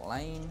been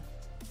slain.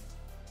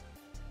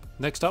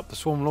 Next up, the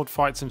Swarmlord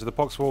fights into the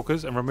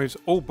Poxwalkers and removes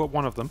all but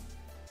one of them.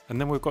 And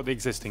then we've got the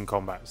existing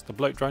combats. The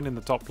bloat drone in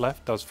the top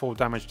left does 4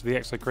 damage to the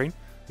Exocrine.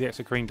 The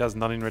Exocrine does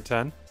none in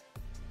return.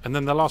 And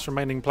then the last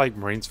remaining Plague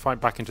Marines fight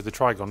back into the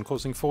Trigon,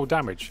 causing 4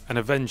 damage and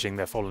avenging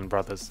their fallen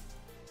brothers.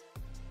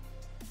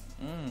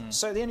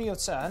 So at the end of your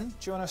turn, do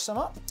you want to sum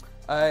up?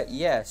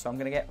 Yeah, so I'm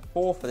going to get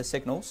 4 for the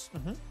signals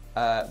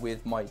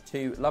with my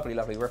 2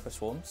 lovely Ripper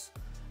Swarms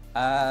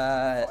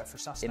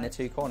in the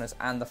 2 corners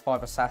and the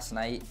 5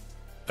 Assassinate.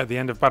 At the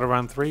end of Battle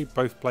Round 3,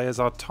 both players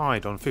are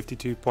tied on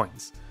 52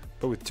 points.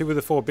 But with 2 of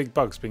the 4 big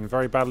bugs being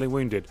very badly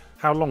wounded,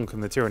 how long can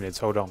the Tyranids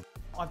hold on?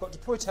 I've got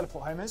Deploy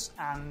Teleport Homers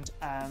and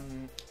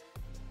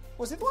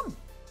was it one?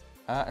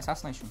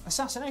 Assassination.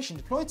 Assassination,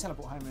 Deploy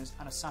Teleport Homers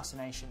and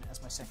Assassination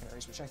as my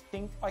secondaries, which I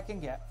think I can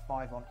get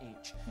 5 on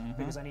each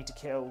because I need to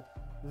kill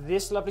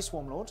this lovely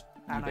Swarmlord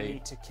and I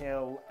need to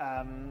kill.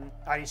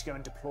 I need to go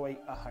and deploy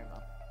a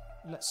Homer.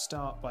 Let's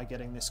start by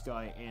getting this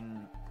guy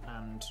in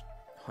and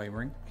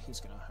homering. He's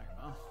going to Homer.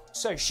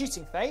 So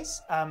shooting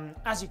phase.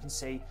 As you can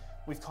see,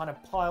 we've kind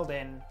of piled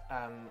in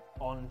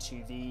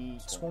onto the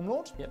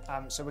Swarmlord.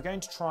 Yep. So we're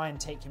going to try and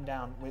take him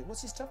down with,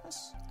 what's his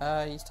toughness?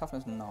 His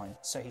toughness 9.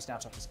 So he's now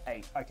toughness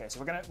 8. Okay, so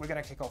we're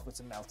gonna kick off with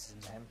some melters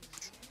into him.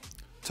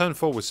 Turn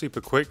 4 was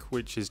super quick,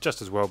 which is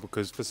just as well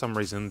because for some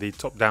reason the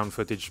top-down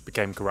footage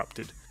became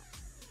corrupted.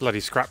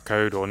 Bloody scrap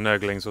code or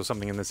nurglings or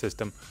something in the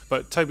system.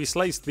 But Toby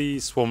slays the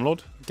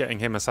Swarmlord, getting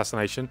him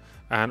assassination,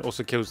 and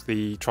also kills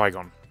the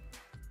Trigon.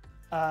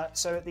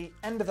 So at the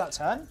end of that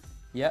turn,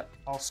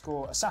 I'll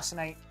score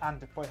Assassinate and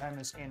Deploy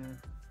Homers in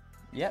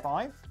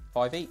 5.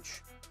 5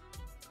 each.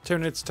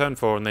 Tyranids turn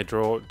 4 and they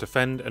draw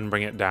Defend and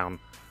Bring It Down.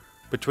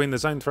 Between the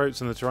Zone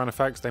Throats and the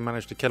Tyrannophags, they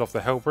manage to kill off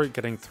the Hellbrute,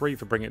 getting 3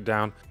 for Bring It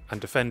Down, and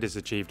Defend is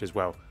achieved as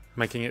well,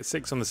 making it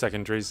 6 on the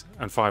secondaries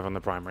and 5 on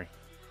the primary.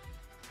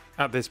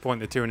 At this point,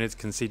 the Tyranids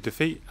concede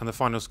defeat and the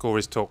final score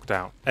is talked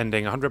out,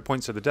 ending 100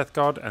 points to the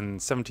Deathguard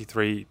and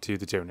 73 to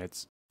the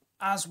Tyranids.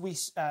 As we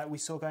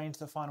saw going into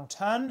the final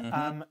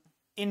turn,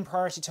 in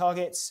priority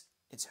targets,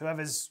 it's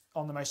whoever's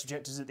on the most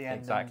objectives at the end.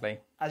 Exactly. And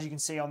as you can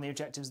see on the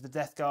objectives, the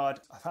Deathguard,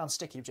 I found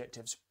sticky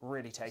objectives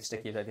really tasty.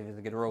 Sticky objective is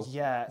a good rule.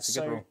 Yeah, it's a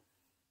good rule.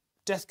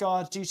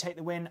 Deathguard do take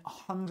the win,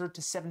 100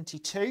 to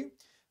 72.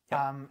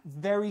 Yep.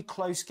 Very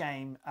close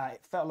game.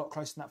 It felt a lot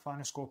closer than that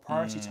final score.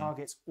 Priority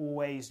targets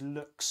always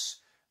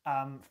looks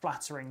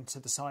flattering to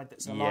the side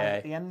that's alive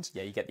at the end.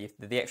 Yeah, you get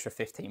the extra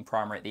 15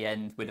 primary at the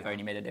end would have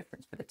only made a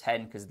difference for the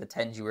 10 because the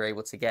 10s you were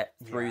able to get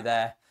through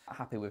there.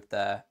 Happy with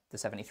the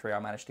 73 I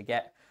managed to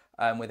get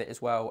with it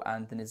as well,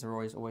 and the Nids are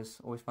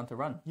always fun to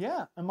run.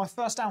 Yeah, and my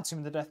first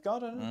outing with the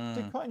Deathguard, I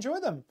did quite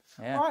enjoy them.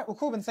 Yeah. All right, well,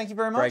 Corbin, thank you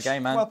very much. Great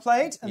game, man. Well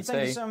played, and You thank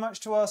you too. so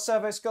much to our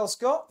Servo Skull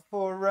Scott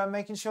for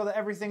making sure that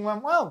everything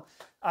went well.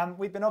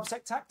 We've been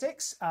Obsec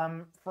Tactics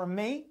from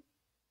me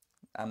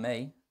And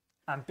me.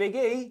 and Big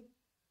E.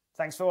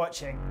 Thanks for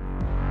watching.